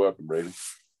can get it working, really.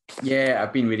 Yeah,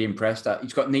 I've been really impressed.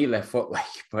 He's got knee left foot,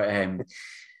 but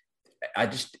I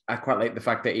quite like the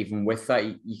fact that even with that,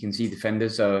 you can see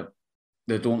defenders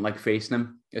they don't like facing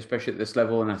him, especially at this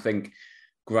level. And I think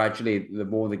gradually, the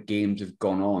more the games have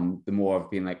gone on, the more I've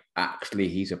been like, actually,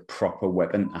 he's a proper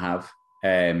weapon to have.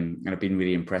 And I've been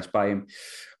really impressed by him.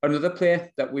 Another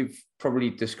player that we've probably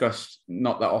discussed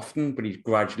not that often, but he's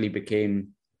gradually became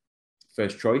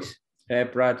first choice,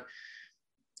 Brad.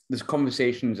 There's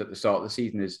conversations at the start of the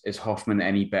season, is Hoffman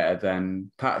any better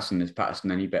than Patterson? Is Patterson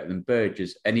any better than Burge?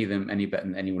 Is any of them any better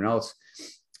than anyone else?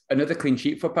 Another clean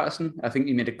sheet for Patterson. I think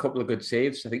he made a couple of good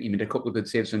saves. I think he made a couple of good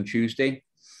saves on Tuesday.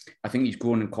 I think he's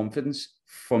grown in confidence.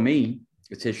 For me,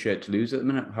 it's his shirt to lose at the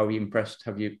minute. How impressed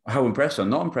or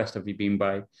not impressed have you been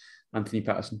by Anthony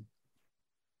Patterson?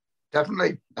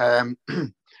 Definitely. And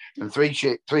three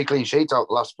clean sheets out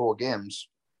the last 4 games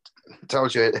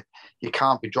tells you you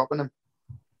can't be dropping him.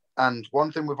 And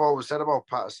one thing we've always said about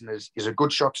Patterson is he's a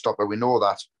good shot stopper. We know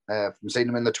that from seeing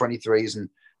him in the 23s and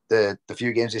the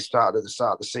few games he started at the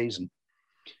start of the season.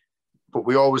 But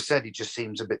we always said he just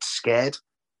seems a bit scared.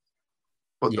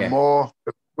 But the more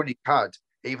when he had,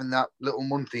 even that little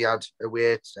month he had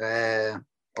away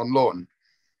on loan,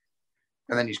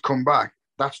 and then he's come back,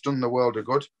 that's done the world of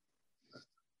good.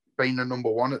 Being the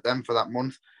number 1 at them for that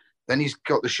month. Then he's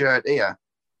got the shirt here,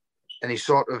 and he's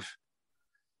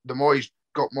the more he's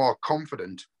got more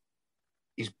confident,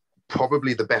 he's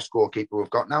probably the best goalkeeper we've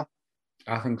got now.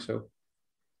 I think so.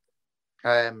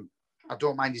 I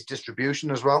don't mind his distribution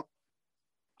as well.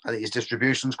 I think his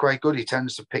distribution's quite good. He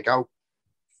tends to pick out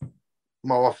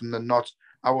more often than not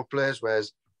our players,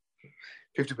 whereas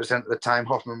 50% of the time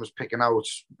Hoffman was picking out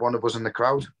one of us in the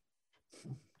crowd.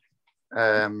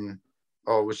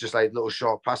 Or it was just like little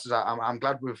short passes. I'm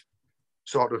glad we've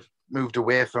sort of moved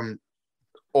away from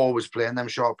always playing them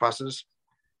short passes.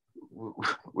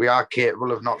 We are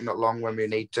capable of knocking it long when we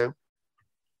need to.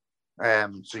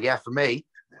 So yeah, for me,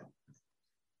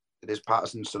 it is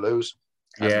Patterson's to lose.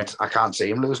 Yeah, and I can't see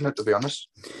him losing it, to be honest.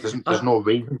 There's no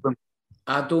reason for him.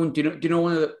 I don't. Do you know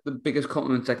one of the biggest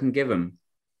compliments I can give him?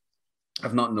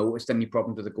 I've not noticed any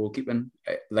problems with the goalkeeping,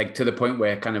 like to the point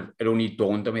where it only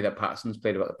dawned on me that Patterson's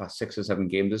played about the past 6 or 7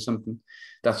 games or something.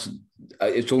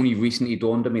 It's only recently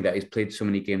dawned on me that he's played so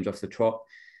many games off the trot.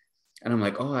 And I'm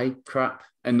like, oh, crap.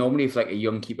 And normally if like a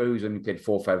young keeper who's only played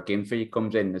 4 or 5 games for you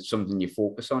comes in, it's something you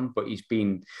focus on. But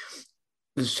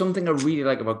there's something I really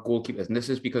like about goalkeepers. And this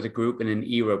is because I grew up in an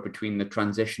era between the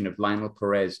transition of Lionel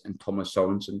Perez and Thomas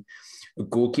Sorensen. A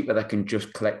goalkeeper that can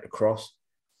just collect a cross.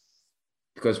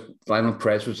 Because Lionel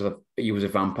Perez was a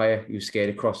vampire. He was scared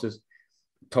of crosses.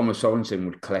 Thomas Sorensen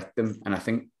would collect them. And I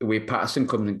think the way Patterson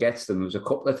comes and gets them, there was a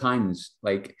couple of times,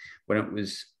 like when it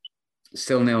was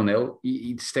still 0-0,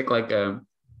 he'd stick like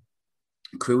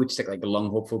Crew would stick like a long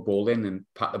hopeful ball in and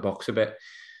pat the box a bit.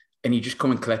 And he'd just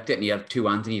come and collect it and he'd have 2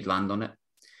 hands and he'd land on it.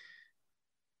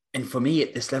 And for me,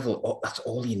 at this level, that's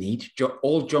all you need.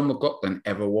 All John McLaughlin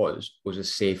ever was a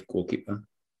safe goalkeeper.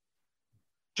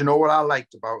 Do you know what I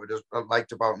liked about it? I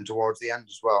liked about him towards the end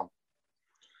as well.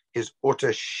 His utter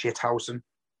shithousing.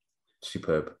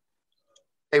 Superb.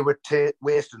 They were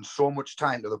wasting so much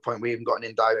time to the point we even got an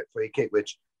indirect free kick,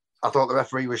 which I thought the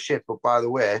referee was shit. But by the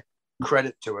way,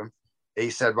 credit to him. He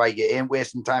said, right, you ain't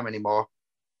wasting time anymore.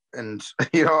 And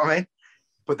you know what I mean?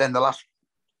 But then the last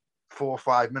 4 or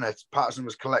 5 minutes, Patterson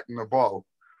was collecting the ball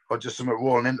or just something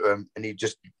rolling into him, and he'd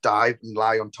just dive and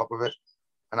lie on top of it.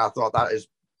 And I thought that is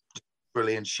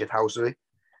brilliant shithousery.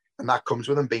 And that comes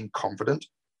with him being confident,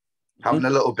 having a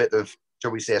little bit of,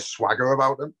 shall we say, swagger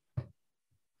about him.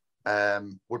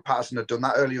 Would Patterson have done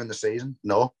that earlier in the season?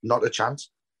 No, not a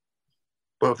chance.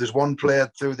 But if there's one player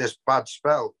through this bad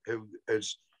spell who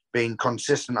has been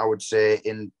consistent, I would say,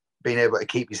 in being able to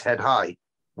keep his head high,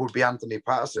 would be Anthony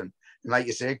Patterson. And like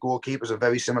you say, goalkeepers are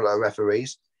very similar to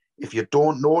referees. If you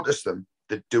don't notice them,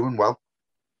 they're doing well.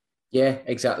 Yeah,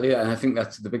 exactly. And I think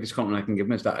that's the biggest compliment I can give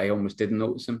him, is that I almost didn't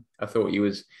notice him. I thought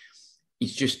he's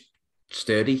just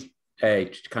sturdy. He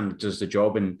just kind of does the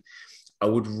job. And I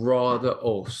would rather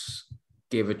us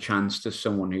give a chance to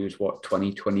someone who's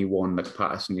 2021, like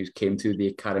Patterson, who's came through the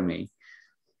academy,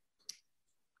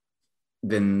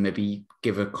 than maybe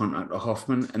give a contract to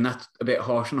Hoffman. And that's a bit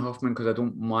harsh on Hoffman because I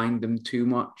don't mind them too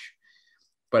much.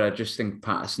 But I just think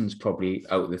Patterson's probably,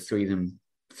 out of the three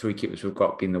keepers we've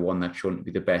got, being the one that's shown to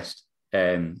be the best,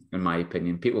 in my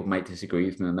opinion. People might disagree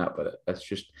with me on that, but that's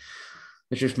just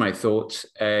my thoughts.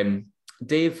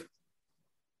 Dave,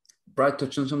 Brad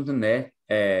touched on something there.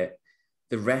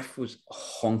 The ref was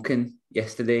honking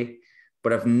yesterday,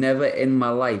 but I've never in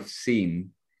my life seen,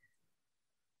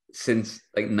 since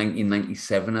like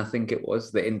 1997, I think it was,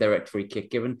 the indirect free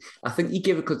kick given. I think he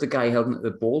gave it because the guy held onto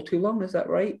the ball too long. Is that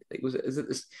right? Is it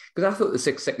this? Because I thought the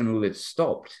 6-second rule had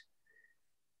stopped,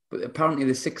 but apparently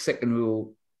the 6-second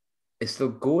rule is still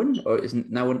going, or is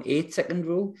now an 8-second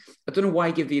rule. I don't know why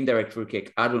he gave the indirect free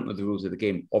kick. I don't know the rules of the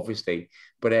game, obviously,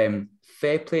 but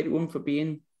fair play to him for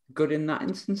being good in that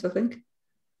instance, I think.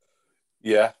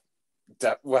 Yeah,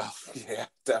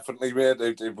 definitely,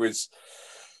 mate. It was.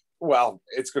 Well,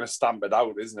 it's going to stamp it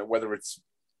out, isn't it? Whether it's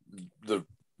the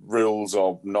rules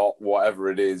or not,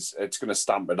 whatever it is, it's going to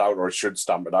stamp it out, or it should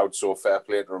stamp it out. So fair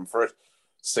play to them for it.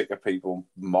 Sick of people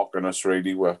mocking us,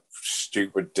 really, with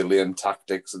stupid delaying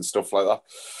tactics and stuff like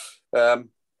that.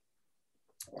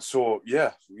 So,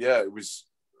 yeah, it was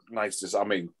nice to... I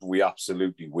mean, we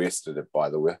absolutely wasted it,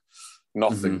 by the way.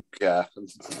 Nothing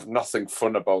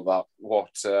fun about that.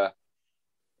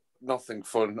 Nothing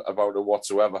fun about it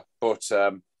whatsoever. But...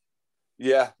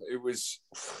 yeah, it was...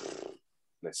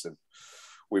 Listen,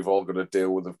 we've all got to deal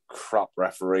with a crap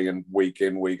referee and week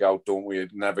in, week out, don't we?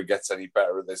 It never gets any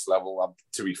better at this level.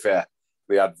 To be fair,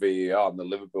 they had VAR in the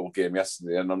Liverpool game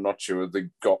yesterday, and I'm not sure they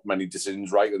got many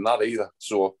decisions right in that either.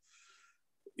 So,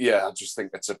 yeah, I just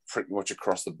think it's pretty much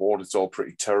across the board. It's all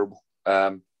pretty terrible.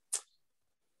 But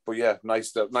yeah,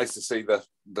 nice to see the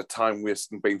time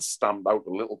wasting being stamped out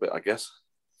a little bit, I guess.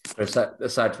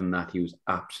 Aside from that, he was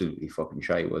absolutely fucking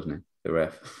shy, wasn't he? The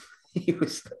ref. He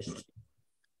was like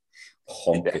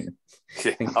honking.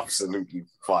 Yeah, absolutely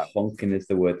fine. Honking is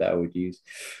the word that I would use.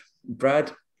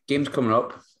 Brad, games coming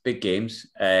up, big games.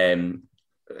 A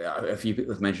few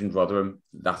people have mentioned Rotherham.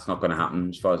 That's not going to happen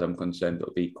as far as I'm concerned.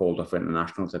 It'll be called off for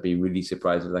internationals. I'd be really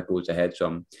surprised if that goes ahead. So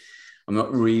I'm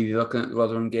not really looking at the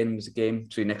Rotherham game as a game.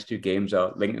 So the next two games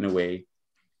are Lincoln away,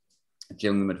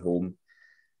 Gillingham at home.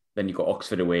 Then you've got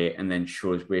Oxford away, and then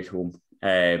Shrewsbury at home.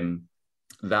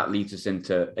 That leads us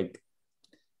into like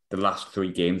the last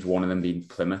three games, one of them being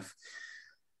Plymouth.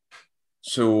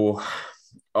 So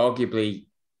arguably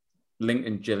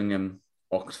Lincoln, Gillingham,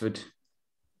 Oxford,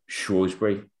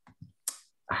 Shrewsbury.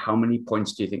 How many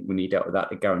points do you think we need out of that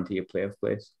to guarantee a playoff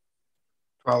place?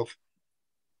 12.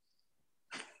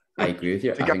 I agree with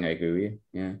you. I think I agree with you.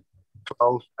 Yeah.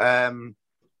 12.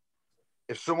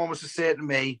 If someone was to say to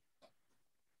me,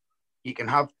 you can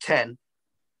have 10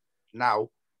 now,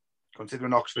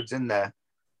 considering Oxford's in there,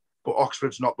 but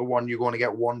Oxford's not the one you're going to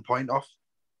get 1 point off.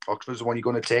 Oxford's the one you're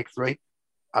going to take 3.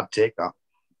 I'd take that.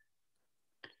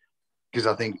 Because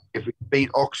I think if we beat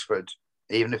Oxford,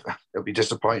 even if it'll be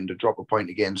disappointing to drop a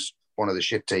point against one of the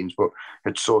shit teams, but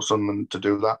it's so Sunderland to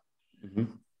do that. Mm-hmm.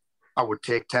 I would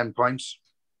take 10 points.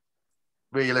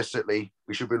 Realistically,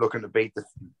 we should be looking to beat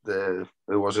the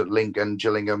who was it, Lincoln,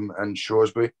 Gillingham and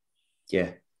Shrewsbury. Yeah.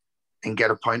 And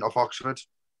get a point off Oxford.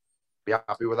 Be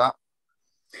happy with that.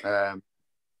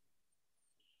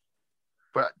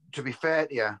 But to be fair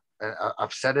to you,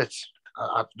 I've said it.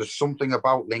 There's something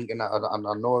about Lincoln, and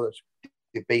I know that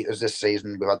they beat us this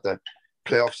season. We had the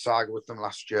playoff saga with them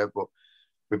last year, but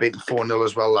we beat them 4-0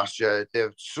 as well last year.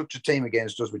 They're such a team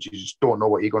against us, which you just don't know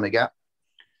what you're going to get.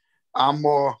 I'm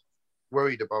more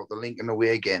worried about the Lincoln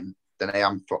away game than I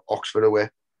am for Oxford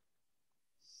away.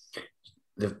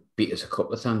 They've beat us a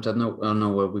couple of times. I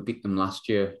know where we beat them last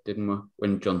year, didn't we?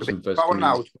 When Johnson first came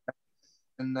out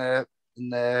in the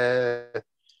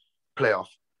playoff.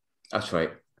 That's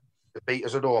right. They beat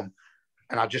us at home,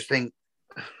 and I just think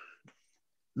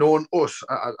knowing us,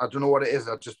 I don't know what it is.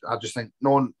 I just think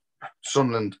knowing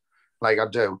Sunderland like I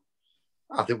do,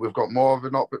 I think we've got more of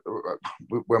an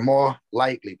we're more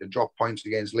likely to drop points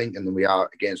against Lincoln than we are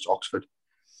against Oxford.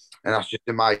 And that's just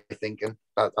in my thinking.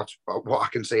 That's what I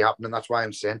can see happening. That's why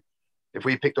I'm saying if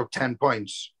we picked up 10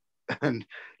 points and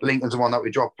Lincoln's the one that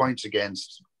we drop points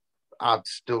against, I'd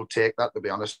still take that, to be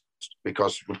honest,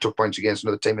 because we took points against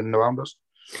another team in and around us.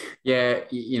 Yeah,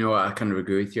 I kind of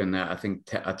agree with you on that. I think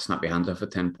I'd snap your hands off for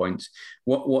 10 points.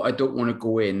 What I don't want to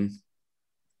go in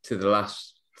to the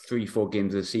last 3-4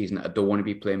 games of the season, I don't want to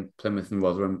be playing Plymouth and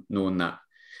Rotherham knowing that.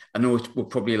 I know we're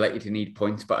probably likely to need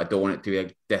points, but I don't want it to be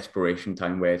a desperation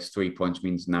time where it's 3 points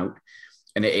means an out.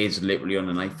 And it is literally on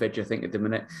a knife edge, I think, at the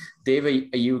minute. Dave, are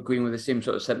you agreeing with the same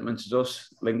sort of sentiments as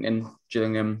us? Lincoln,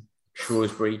 Gillingham,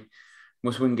 Shrewsbury,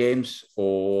 must-win games?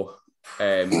 Or,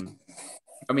 I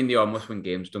mean, they are must-win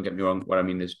games, don't get me wrong. What I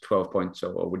mean is 12 points,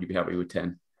 or would you be happy with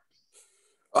 10?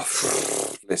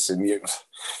 Listen,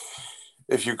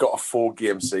 if you've got a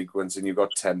 4-game sequence and you've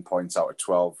got 10 points out of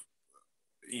 12,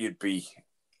 you'd be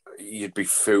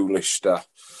foolish to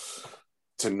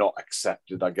not accept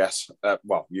it, I guess.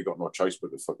 Well, you got no choice but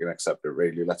to fucking accept it,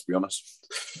 really, let's be honest.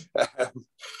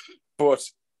 But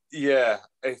yeah,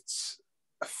 it's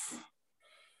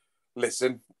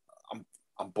listen,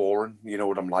 I'm boring, you know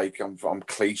what I'm like. I'm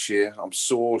cliche, I'm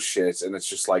so shit, and it's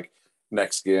just like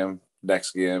next game.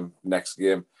 And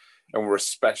we're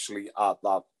especially at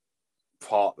that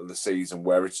part of the season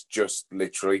where it's just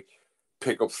literally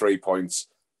pick up 3 points,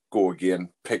 go again,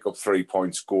 pick up 3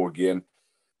 points, go again.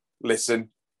 Listen,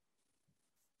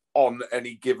 on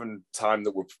any given time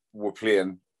that we're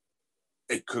playing,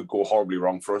 it could go horribly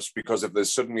wrong for us, because if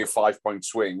there's suddenly a 5-point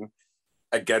swing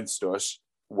against us,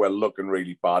 we're looking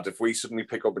really bad. If we suddenly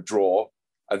pick up a draw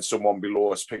and someone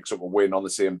below us picks up a win on the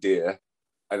same day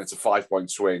and it's a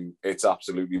 5-point swing, it's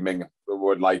absolutely minging.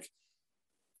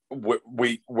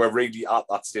 We're really at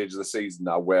that stage of the season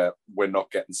now where we're not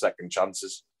getting second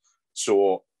chances.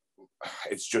 So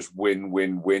it's just win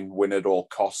at all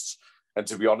costs. And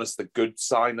to be honest, the good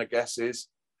sign, I guess, is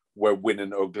we're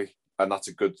winning ugly, and that's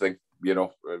a good thing. You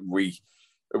know, we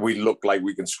look like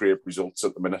we can scrape results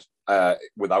at the minute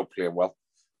without playing well.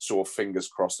 So fingers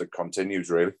crossed it continues,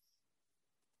 really.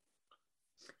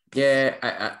 Yeah,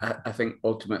 I think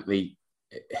ultimately,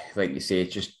 like you say,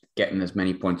 it's just getting as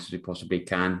many points as we possibly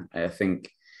can. I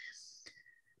think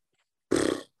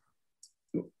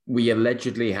we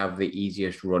allegedly have the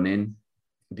easiest run in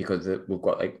because we've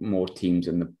got like more teams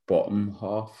in the bottom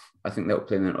half. I think they're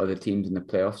playing than other teams in the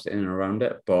playoffs in and around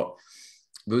it. But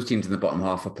those teams in the bottom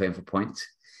half are playing for points.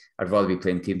 I'd rather be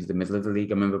playing teams in the middle of the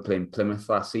league. I remember playing Plymouth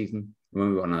last season when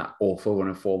we were on that awful run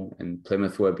of form, and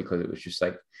Plymouth were, because it was just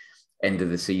like end of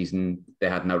the season. They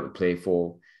had now to play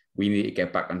for. We need to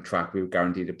get back on track. We were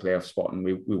guaranteed a playoff spot, and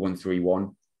we won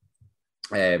 3-1.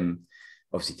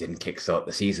 Obviously didn't kickstart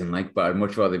the season, but I'd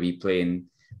much rather be playing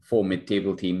 4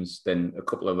 mid-table teams than a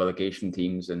couple of relegation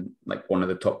teams and like one of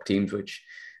the top teams, which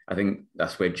I think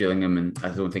that's where Gillingham and I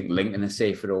don't think Lincoln are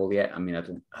safe at all yet. I mean, I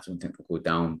don't think they'll go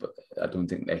down, but I don't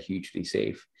think they're hugely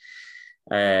safe.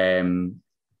 And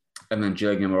then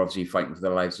Gillingham are obviously fighting for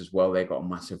their lives as well. They got a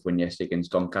massive win yesterday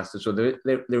against Doncaster. So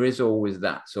there is always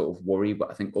that sort of worry,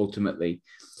 but I think ultimately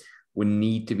we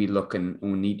need to be looking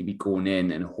and we need to be going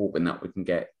in and hoping that we can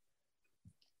get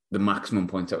the maximum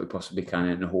points that we possibly can,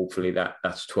 and hopefully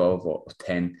that's 12 or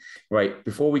 10. Right,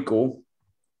 before we go,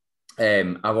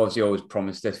 I've obviously always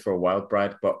promised this for a while,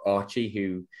 Brad, but Archie,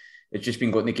 who has just been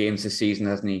going to games this season,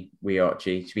 hasn't he?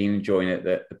 Archie, he's been enjoying it.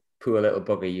 The poor little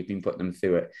bugger, you've been putting him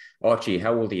through it. Archie,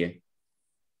 how old are you?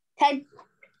 10.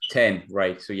 10,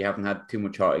 right. So you haven't had too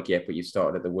much heartache yet, but you've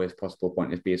started at the worst possible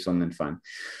point as being a Sunderland fan.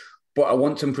 But I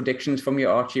want some predictions from you,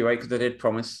 Archie, right? Because I did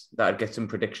promise that I'd get some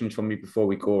predictions from you before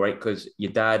we go, right? Because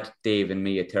your dad, Dave, and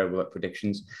me are terrible at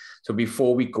predictions. So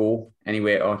before we go,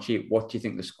 anyway, Archie, what do you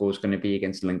think the score's going to be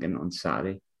against Lincoln on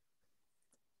Saturday?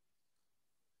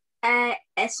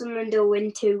 Sunderland will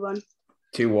win 2-1.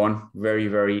 2-1. Very,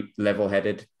 very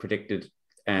level-headed, predicted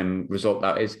result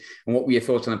that is. And what were your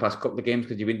thoughts on the past couple of games?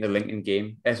 Because you've been to the Lincoln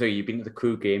game. You've been to the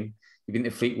Crewe game. You've been to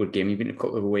the Fleetwood game. You've been to a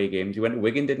couple of away games. You went to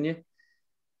Wigan, didn't you?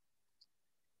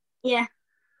 Yeah,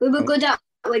 we were good at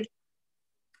Wigan.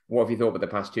 What have you thought about the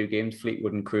past 2 games,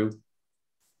 Fleetwood and Crewe?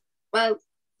 Well,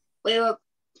 we were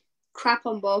crap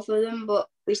on both of them, but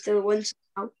we still won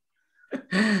somehow.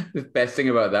 The best thing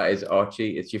about that is,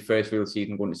 Archie, it's your first real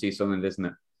season going to see Sunderland, isn't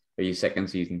it? Or your second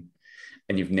season.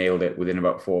 And you've nailed it within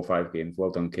about 4 or 5 games.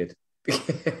 Well done, kid.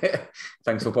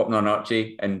 Thanks for popping on,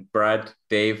 Archie. And Brad,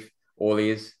 Dave, all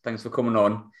these, thanks for coming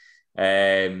on.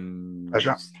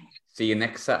 Pleasure. See you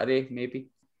next Saturday, maybe.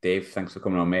 Dave, thanks for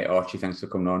coming on, mate. Archie, thanks for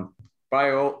coming on.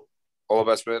 Bye, all. All the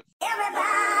best, mate. Everybody.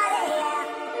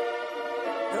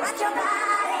 rock your body.